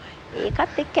එනවා.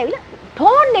 ඒකත් එක්ක ඇවිල්ලා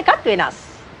ටෝන් එකත් වෙනස්.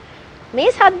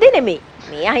 මේ සද්ද නෙමෙයි.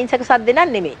 මේ අහිංසක සද්ද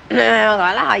නන් නෙමෙයි.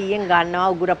 ගාලා හයියෙන්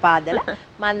ගන්නවා උගුර පාදලා.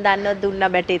 මන් දන්නව දුන්න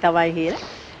බැටේ තමයි කියලා.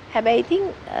 හැබැයි ඉතින්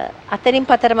අතරින්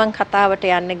පතර මං කතාවට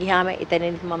යන්න ගියාම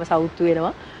එතනින් මම සවුත්තු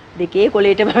වෙනවා. දෙකේ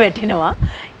කොලේටම වැටෙනවා.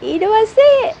 ඊට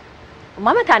පස්සේ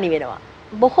මම තනි වෙනවා.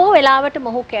 බොහෝ වෙලාවට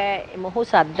මොහු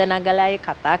සද්ද නගලා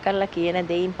කතා කරලා කියන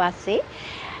දෙයින් පස්සේ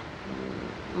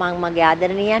මං මගේ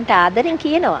ආදරණීයන්ට ආදරෙන්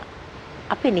කියනවා.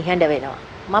 අපි නිහඬ වෙනවා.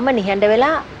 මම නිහඬ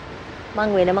වෙලා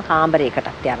මං වෙනම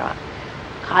කාමරයකටත් යනවා.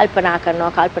 කල්පනා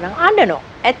කරනවා අඬනවා.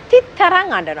 ඇත්තිත්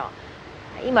තරම් අඬනවා.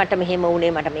 මට මෙහෙම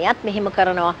වුණේ මට මෙයත් මෙහෙම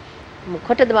කරනවා.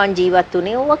 මොකටද මං ජීවත්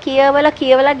වුනේ? ඕවා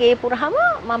කියවලා ගේ පුරාම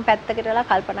මං පැත්තකට වෙලා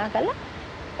කල්පනා කරලා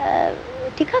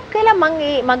ටිකක් වෙලා මං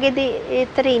මගේ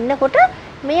ඒතර ඉන්නකොට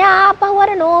මෙයා ආපහු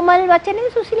අර නෝමල්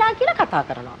වචනේ සුසිලා කියලා කතා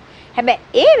කරනවා.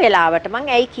 හැබැයි ඒ වෙලාවට මං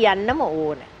ඇයි කියන්නම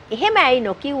ඕන. එහෙම ඇයි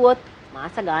නොකිව්වොත්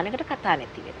මාස ගානකට කතා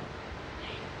නැති වෙනවා.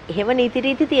 එහෙම නීති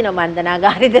රීති තියෙනවා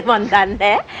මන්දනාගාරිද මන්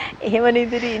දන්නේ. එහෙම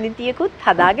නීති නීතියකුත්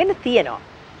හදාගෙන තියෙනවා.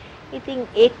 ඉතින්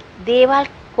ඒ දේවල්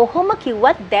කොහොම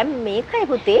කිව්වත් දැන් මේකයි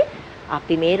පුතේ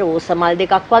අපි මේ රෝසමල්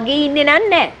දෙකක් වගේ ඉන්නේ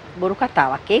නෑ. බොරු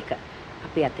කතාවක් ඒක.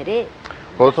 අපි අතරේ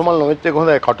රෝසමල් නොවෙච්ච එක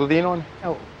හොඳයි කටු තියෙනවනේ.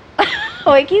 ඔව්.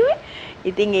 ඔය කිව්වේ.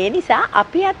 ඉතින් ඒ නිසා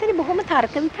අපි අතරේ බොහොම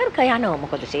තර්ක විතර්ක යනවා.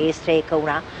 මොකද ශේෂ්ත්‍රයක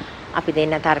වුණා අපි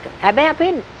දෙන්න තර්ක. හැබැයි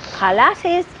අපේ කලා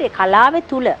ශේෂ්ත්‍රයේ කලාවේ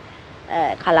තුල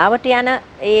කලාවට යන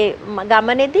ඒ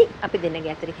ගමනේදී අපි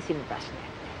දෙන්නගේ අතරේ කිසිම ප්‍රශ්නයක්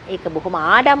නැහැ. ඒක බොහොම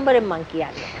ආඩම්බරෙන් මම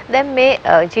කියන්නේ. දැන් මේ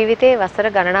ජීවිතේ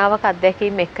වසර ගණනාවක්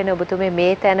අත්දැකීම් එක්කනේ ඔබතුමේ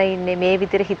මේ තැන ඉන්නේ මේ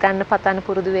විදිහට හිතන්න පතන්න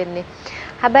පුරුදු වෙන්නේ.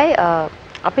 හැබැයි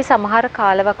අපි සමහර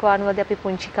කාලවකවානුවදී අපි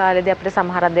පුංචි කාලේදී අපිට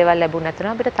සමහර දේවල් ලැබුණ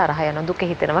නැතුණා අපිට තරහ යනවා දුක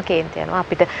හිතෙනවා කේන්ති යනවා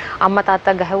අපිට අම්මා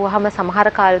තාත්තා ගහුවාම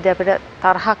සමහර කාලෙදී අපිට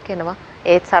තරහක් එනවා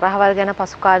ඒ තරහවල් ගැන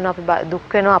පසු කාලෙන අපි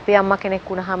දුක් වෙනවා අපේ අම්මා කෙනෙක්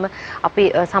වුණාම අපි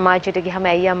සමාජයට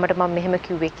ගියාම ඇයි අම්මට මම මෙහෙම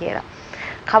කිව්වේ කියලා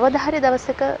කවදා හරි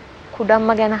දවසක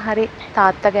කුඩම්ම ගැන හරි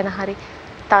තාත්තා ගැන හරි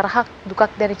තරහක්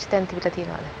දුකක් දැනෙච්ච තැන් තිබිලා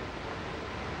තියෙනවද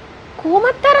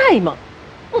කොහොමද තරහයි මං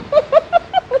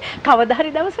කවදා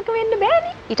හරි දවසක වෙන්න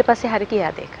බෑනේ. ඊට පස්සේ හරි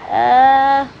කියාද ඒක?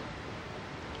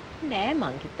 නෑ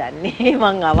මං හිතන්නේ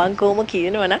මං අවංකවම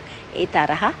කියනවනම් ඒ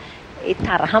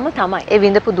තරහම තමයි. ඒ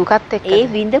විඳපු දුකත් එක්ක. ඒ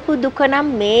විඳපු දුක නම්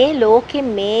මේ ලෝකේ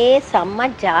මේ සම්මා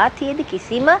ජාතියේදී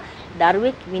කිසිම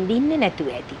දරුවෙක් විඳින්නේ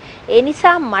නැතුව ඇති. ඒ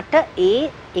නිසා මට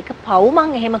ඒක පව්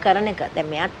මං එහෙම කරන එක. දැන්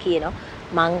මෙයාත් කියනවා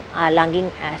මං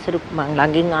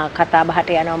ළඟින් කතා බහට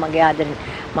යනවා මගේ ආදරේ.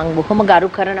 මං බොහොම ගරු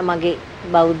කරන මගේ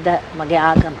බෞද්ධ මගේ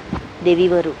ආගම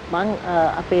දෙවිවරු මං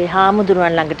අපේ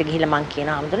හාමුදුරුවන් ළඟට ගිහිල්ලා මං කියන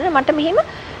හාමුදුරුවනේ මට මෙහෙම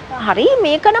හරි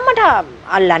මේක නම් මට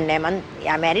අල්ලන්නේ නැහැ. මං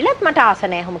යා මැරිලත් මට ආස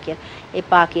නැහැ ඔහොම කියලා.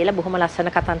 එපා කියලා බොහොම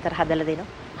ලස්සන කතන්තර හදලා දෙනවා.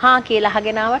 හා කියලා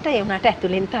අහගෙන ආවට ඒ උනාට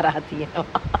ඇතුලෙන් තරහ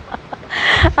තියෙනවා.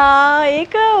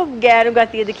 ඒක ගෑනු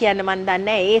ගතියද කියන්න මන් දන්නේ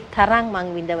නැහැ. ඒ තරම්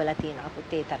මං විඳවලා තියෙනවා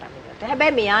පුතේ තරම් විඳවලා.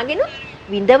 හැබැයි මෙයාගෙන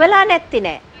විඳවලා නැත්තේ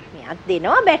නෑ. මෙයාත්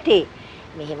දෙනවා බැටේ.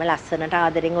 මෙහෙම ලස්සනට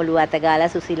ආදරෙන් ඔළුව අත ගාලා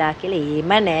සුසිලා කියලා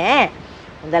එහෙම නෑ.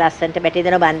 හොඳ ලස්සනට බැටේ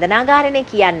දෙන බන්ධනාගාරනේ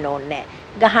කියන්න ඕනේ නෑ.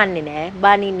 ගහන්නේ නෑ,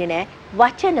 බනින්නේ නෑ.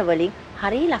 වචන වලින්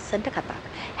හරි ලස්සනට කතා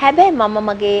කරනවා. හැබැයි මම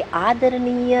මගේ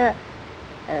ආදරණීය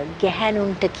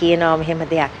ගැහැණුන්ට කියනවා මෙහෙම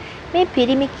දෙයක්. මේ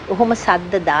පිරිමි ඔහොම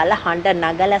සද්ද දාලා හඬ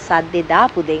නගලා සද්දේ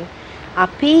දාපු දෙන්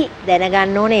අපි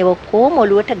දැනගන්න ඕනේ ඒ ඔක්කොම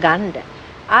ඔළුවට ගන්න.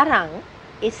 අරන්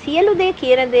ඒ සියලු දේ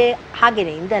කියන දේ අහගෙන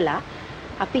ඉඳලා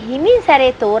අපි හිමින්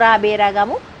සැරේ තෝරා බේරා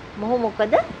ගමු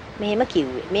මොකද මෙහෙම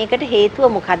කිව්වේ. මේකට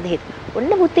හේතුව මොකද්ද හේතුව?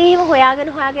 ඔන්න පුතේ එහෙම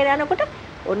හොයාගෙන යනකොට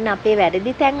ඔන්න අපේ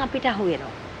වැරදි තැන් අපිට අහු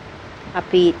වෙනවා.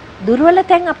 අපි දුර්වල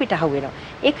තැන් අපිට අහු වෙනවා.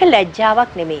 ඒක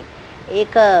ලැජ්ජාවක් නෙමෙයි.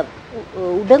 ඒක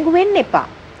උඩඟු වෙන්න එපා.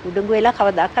 උඩඟු වෙලා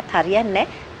කවදාකවත් හරියන්නේ නැහැ.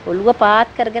 ඔළුව පාත්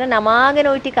කරගෙන නමාගෙන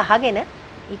ওই ටික අහගෙන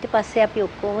ඊට පස්සේ අපි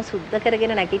ඔක්කොම සුද්ධ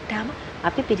කරගෙන නැගිට්ටාම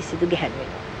අපි පිරිසිදු ගැහන්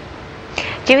වෙනවා.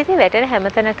 ජීවිතේ වැටෙන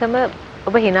හැමතැනකම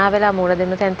ඔබ hina වෙලා මූණ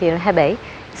දෙන්න තැන් තියෙනවා. හැබැයි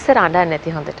ඉස්සර අඬන්නේ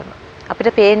නැති හොඳටම. අපිට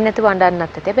පේන්නේ නැතුව අඬන්නත්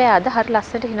නැති. හැබැයි අද හරි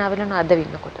ලස්සනට hina වෙලා අද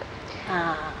වින්නකොට.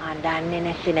 අඬන්නේ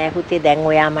නැති නෑ පුතේ. දැන්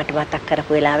ඔයා මට මතක්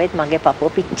කරපු වෙලාවෙත් මගේ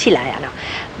පපුව පිච්චිලා යනවා.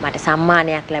 මට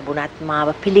සම්මානයක් ලැබුණත් මාව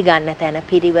පිළිගන්න තැන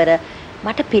පිරිවර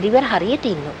මට පිරිවර හරියට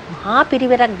ඉන්නවා. මහා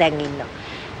පිරිවරක් දැන් ඉන්නවා.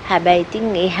 හැබැයි ඉතින්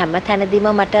මේ හැම තැනදීම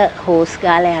මට හෝස්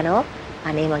ගාලා යනවා.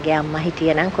 අනේ මගේ අම්මා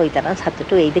හිටියනම් කොයිතරම්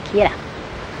සතුටු වෙයිද කියලා.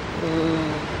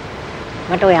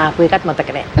 මට ඔය ආපු එකත් මතක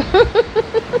නැහැ.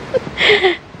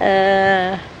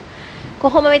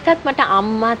 කොහොම වෙතත් මට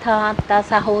අම්මා තාත්තා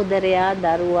සහෝදරයා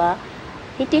දරුවා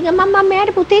හිටිය ගමන් මම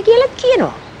මෙයාට පුතේ කියලා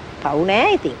කියනවා. පව්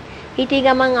නෑ ඉතින්. හිටිය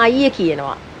ගමන් අයියේ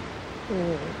කියනවා.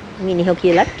 මිනිහෝ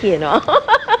කියලාත් කියනවා.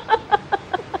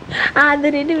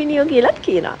 ආදරෙට මිනිහෝ කියලාත්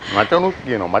කියනවා. මචනුත්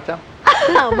කියනවා මචං.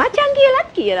 මචං කියලාත්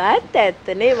කියනවා.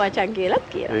 ඇත්තනේ මචං කියලාත්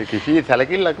කියනවා. ඒ කිසි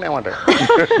සැලකිල්ලක් නෑ මට.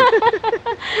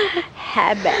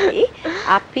 හැබැයි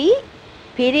අපි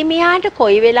පිරිමියාට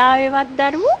කොයි වෙලාවෙවත්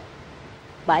දරුවෝ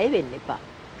බය වෙන්න එපා.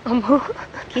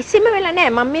 කිසිම වෙලා නෑ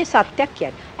මම මේ සත්‍යයක්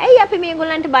කියන්නේ. ඇයි අපි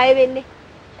මේගොල්ලන්ට බය වෙන්නේ?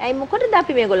 ඇයි මොකටද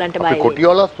අපි මේගොල්ලන්ට බය වෙන්නේ?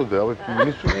 කොටියලස්තුද අපි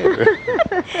මිනිස්සු නේද?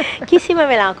 කිසිම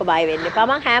වෙලාවක බය වෙන්න එපා.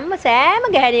 මම සෑම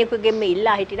ගැහැණියෙකුගෙම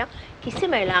ඉල්ලා හිටිනම්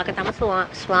කිසිම වෙලාවක තම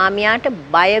ස්වාමියාට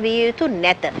බය විය යුතු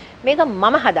නැත. මේක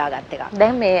මම හදාගත්ත එකක්.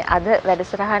 දැන් මේ අද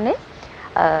වැඩසටහනේ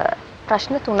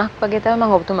ප්‍රශ්න 3ක් වගේ තමයි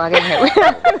මම ඔබතුමාගෙන් හෙව්වේ.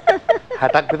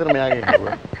 60ක් විතර මෙයාගෙන්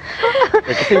හෙව්වා.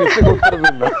 120 උත්තර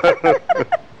දුන්නා.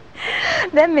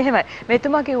 දැන් මෙහෙමයි.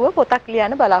 මෙතුමා කිව්වා පොතක්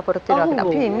ලියන්න බලාපොරොත්තු වෙනවා කියලා.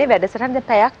 අපි ඉන්නේ වැඩසටහන දැන්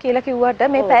පැයක් කියලා කිව්වට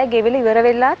මේ පැය ගෙවිල ඉවර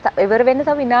වෙන්න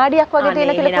තව විනාඩියක් වගේ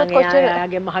තියෙන කියලා පොත් කොච්චර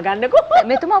යාගෙන් මහගන්නකෝ.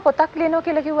 මෙතුමා පොතක් ලියනවා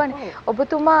කියලා කිව්වනේ.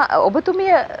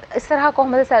 ඔබතුමිය ඉස්සරහා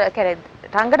කොහොමද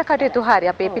රංගන කටයුතු හරි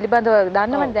අපේ පිළිබඳව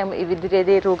දන්නවනේ දැන්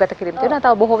ඉදිරියේදී රූගත කිරීම තියෙනවා.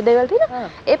 තව බොහෝ දේවල් තියෙනවා.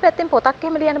 ඒ පැත්තෙන් පොතක්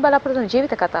එහෙම ලියන්න බලාපොරොත්තු වෙන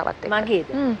ජීවිත කතාවක් එක්ක. මගේද?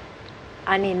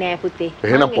 අනේ නෑ පුතේ.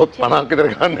 එහෙනම් පොත් 50ක් විතර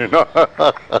ගන්න වෙනවා.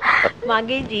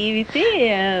 මගේ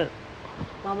ජීවිතේ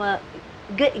මම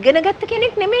ඉගෙන ගත්ත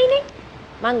කෙනෙක් නෙමෙයිනේ.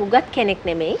 මං උගත් කෙනෙක්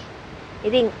නෙමෙයි.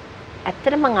 ඉතින්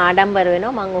ඇත්තට මං ආඩම්බර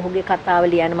වෙනවා. මං ඔහුගේ කතාව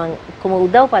ලියන්න මං කොහොම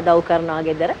උදව් පදව් කරනවා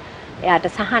ගෙදර. එයාට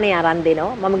සහනේ අරන්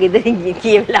දෙනවා. මම ගෙදරින්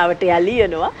කී වෙලාවට එයා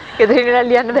ලියනවා. ගෙදරින් ඉඳලා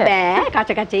ලියන්න බෑ.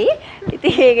 කච කචේ.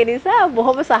 ඉතින් ඒක නිසා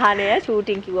බොහොම සහනය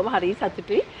ෂූටින් කිව්වම හරි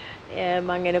සතුටුයි.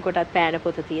 මං එනකොටත් පෑන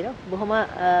පොත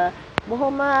තියෙනවා.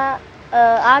 බොහොම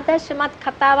ආදර්ශමත්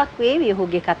කතාවක් වේවි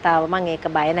ඔහුගේ කතාව. මම ඒක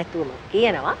බය නැතුවම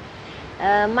කියනවා.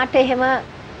 මට එහෙම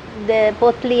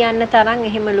පොත් ලියන්න තරම්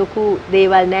එහෙම ලොකු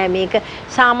දේවල් නෑ. මේක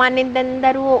සාමාන්‍යයෙන් දැන්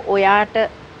දරුවෝ ඔයාට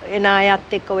එන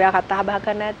අයත් එක්ක ඔයා කතා බහ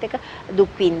කරන අයත් එක්ක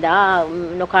දුක් විඳා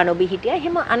නොකනොබි හිටියා.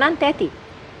 එහෙම අනන්ත ඇති.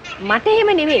 මට එහෙම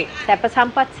නෙවෙයි. සැප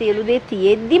සම්පත් සියලු දේ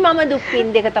තියෙද්දි මම දුක්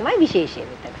විඳ එක තමයි විශේෂය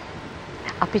මෙතන.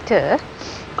 අපිට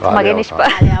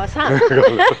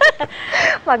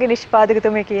මගේ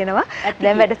නිෂ්පාදකතුමේ කියනවා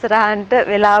දැන් වැඩසටහනට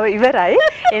වෙලාව ඉවරයි.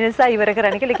 ඒ නිසා ඉවර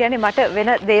කරන්න කියලා කියන්නේ මට වෙන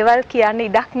දේවල් කියන්න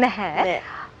ඉඩක් නැහැ.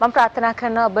 මම ප්‍රාර්ථනා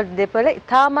කරනවා ඔබ දෙපළ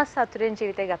ඉතාමත් සතුටින්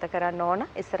ජීවිතය ගත කරන්න ඕන.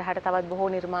 ඉස්සරහට තවත් බොහෝ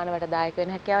නිර්මාණ වලට දායක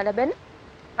වෙන්න හැකියාව ලැබෙන්න.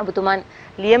 ඔබතුමන්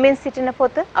ලියමින් සිටින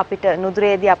පොත අපිට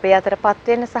නුදුරේදී අපේ අතරපත්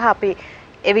වෙන්න සහ අපි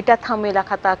එවිටත් හමු වෙලා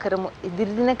කතා කරමු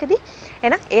ඉදිරි දිනකදී.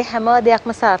 එහෙනම් ඒ හැම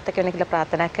දෙයක්ම සාර්ථක වෙන්න කියලා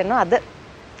ප්‍රාර්ථනා කරනවා. අද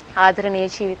ආදරණීය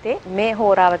ජීවිතේ මේ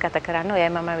හෝරාව ගත කරන්න ඔයයි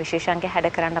මම විශේෂංග හැඩ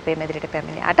කරන්න අපේ මෙදිරියට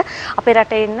පැමිණියාට අපේ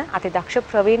රටේ ඉන්න අතිදක්ෂ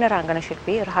ප්‍රවීණ රංගන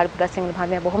ශිල්පී රහල් බුලත්සිංහල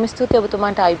මහත්මයා බොහොම ස්තුතියි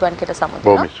ඔබතුමාන්ට ආයුබෝවන් කියලා සමුදෙනවා.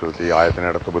 බොහොම ස්තුතියි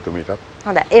ආයතනයට ඔබතුමීටත්.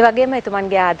 හොඳයි. ඒ වගේම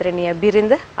එතුමන්ගේ ආදරණීය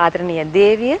බිරිඳ ආදරණීය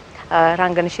දේවිය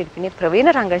රංගන ශිල්පිනී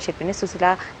ප්‍රවීණ රංගන ශිල්පිනී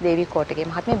සුසිලා දේවී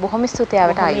කෝටගේ මහත්මිය බොහොම ස්තුතියි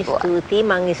ආවට ආයුබෝවන්. ස්තුතියි.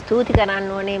 මම ස්තුති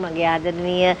කරන්න ඕනේ මගේ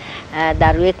ආදරණීය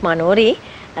දරුවෙක් මනෝරි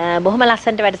බොහොම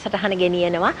ලස්සනට වැඩසටහන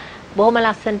ගෙනියනවා. බොහොම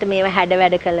ලස්සනට මේව හැඩ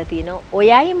වැඩ කරලා තිනවා.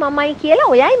 ඔයයි මමයි කියලා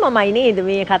ඔයයි මමයි නේද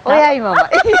මේ කතාව? ඔයයි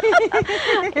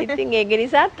මමයි. ඉතින් ඒක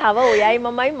නිසා තව ඔයයි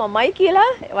මමයි කියලා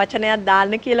වචනයක්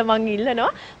දාන්න කියලා මං ඉල්ලනවා.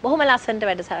 බොහොම ලස්සනට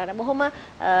වැඩසටහන. බොහොම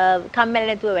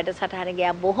කම්මැලි නැතුව වැඩසටහන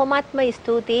ගියා. බොහොමත්ම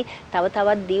ස්තුතියි. තව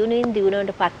තවත්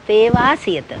දියුණුවටපත් වේවා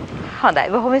සියත. හොඳයි.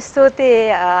 බොහොම ස්තුතියි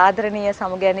ආදරණීය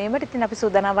සමුගැනීමට. ඉතින් අපි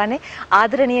සූදානම් වන්නේ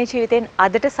ආදරණීය ජීවිතෙන්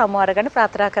අදට සමු අරගෙන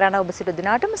ප්‍රාර්ථනා කරන ඔබ සියලු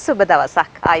දිනාටම සුබ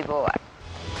දවසක්. ආයුබෝවන්.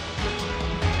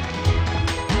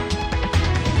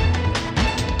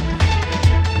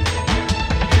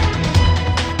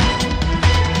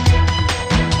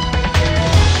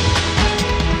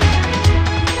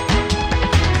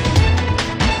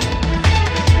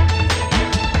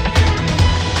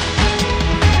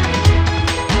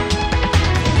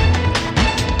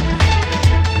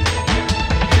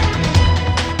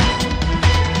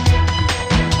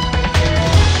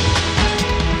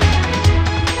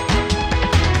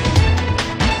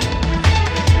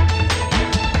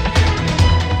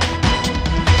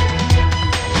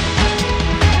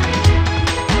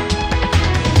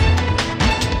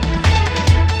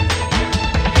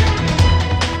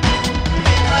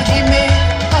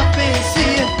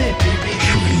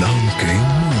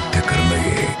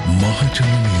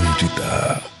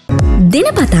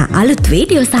 දිනපතා අලුත්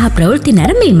වීඩියෝ සහ ප්‍රවෘත්ති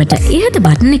නැරඹීමට ඉහත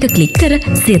බටන් එක ක්ලික් කර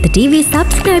සියත TV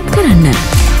සබ්ස්ක්‍රයිබ් කරන්න.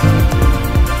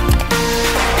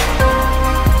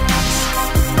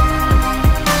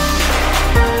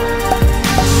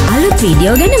 අලුත්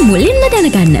වීඩියෝ ගැන මුලින්ම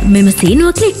දැනගන්න මෙම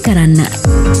සීනුව ක්ලික් කරන්න.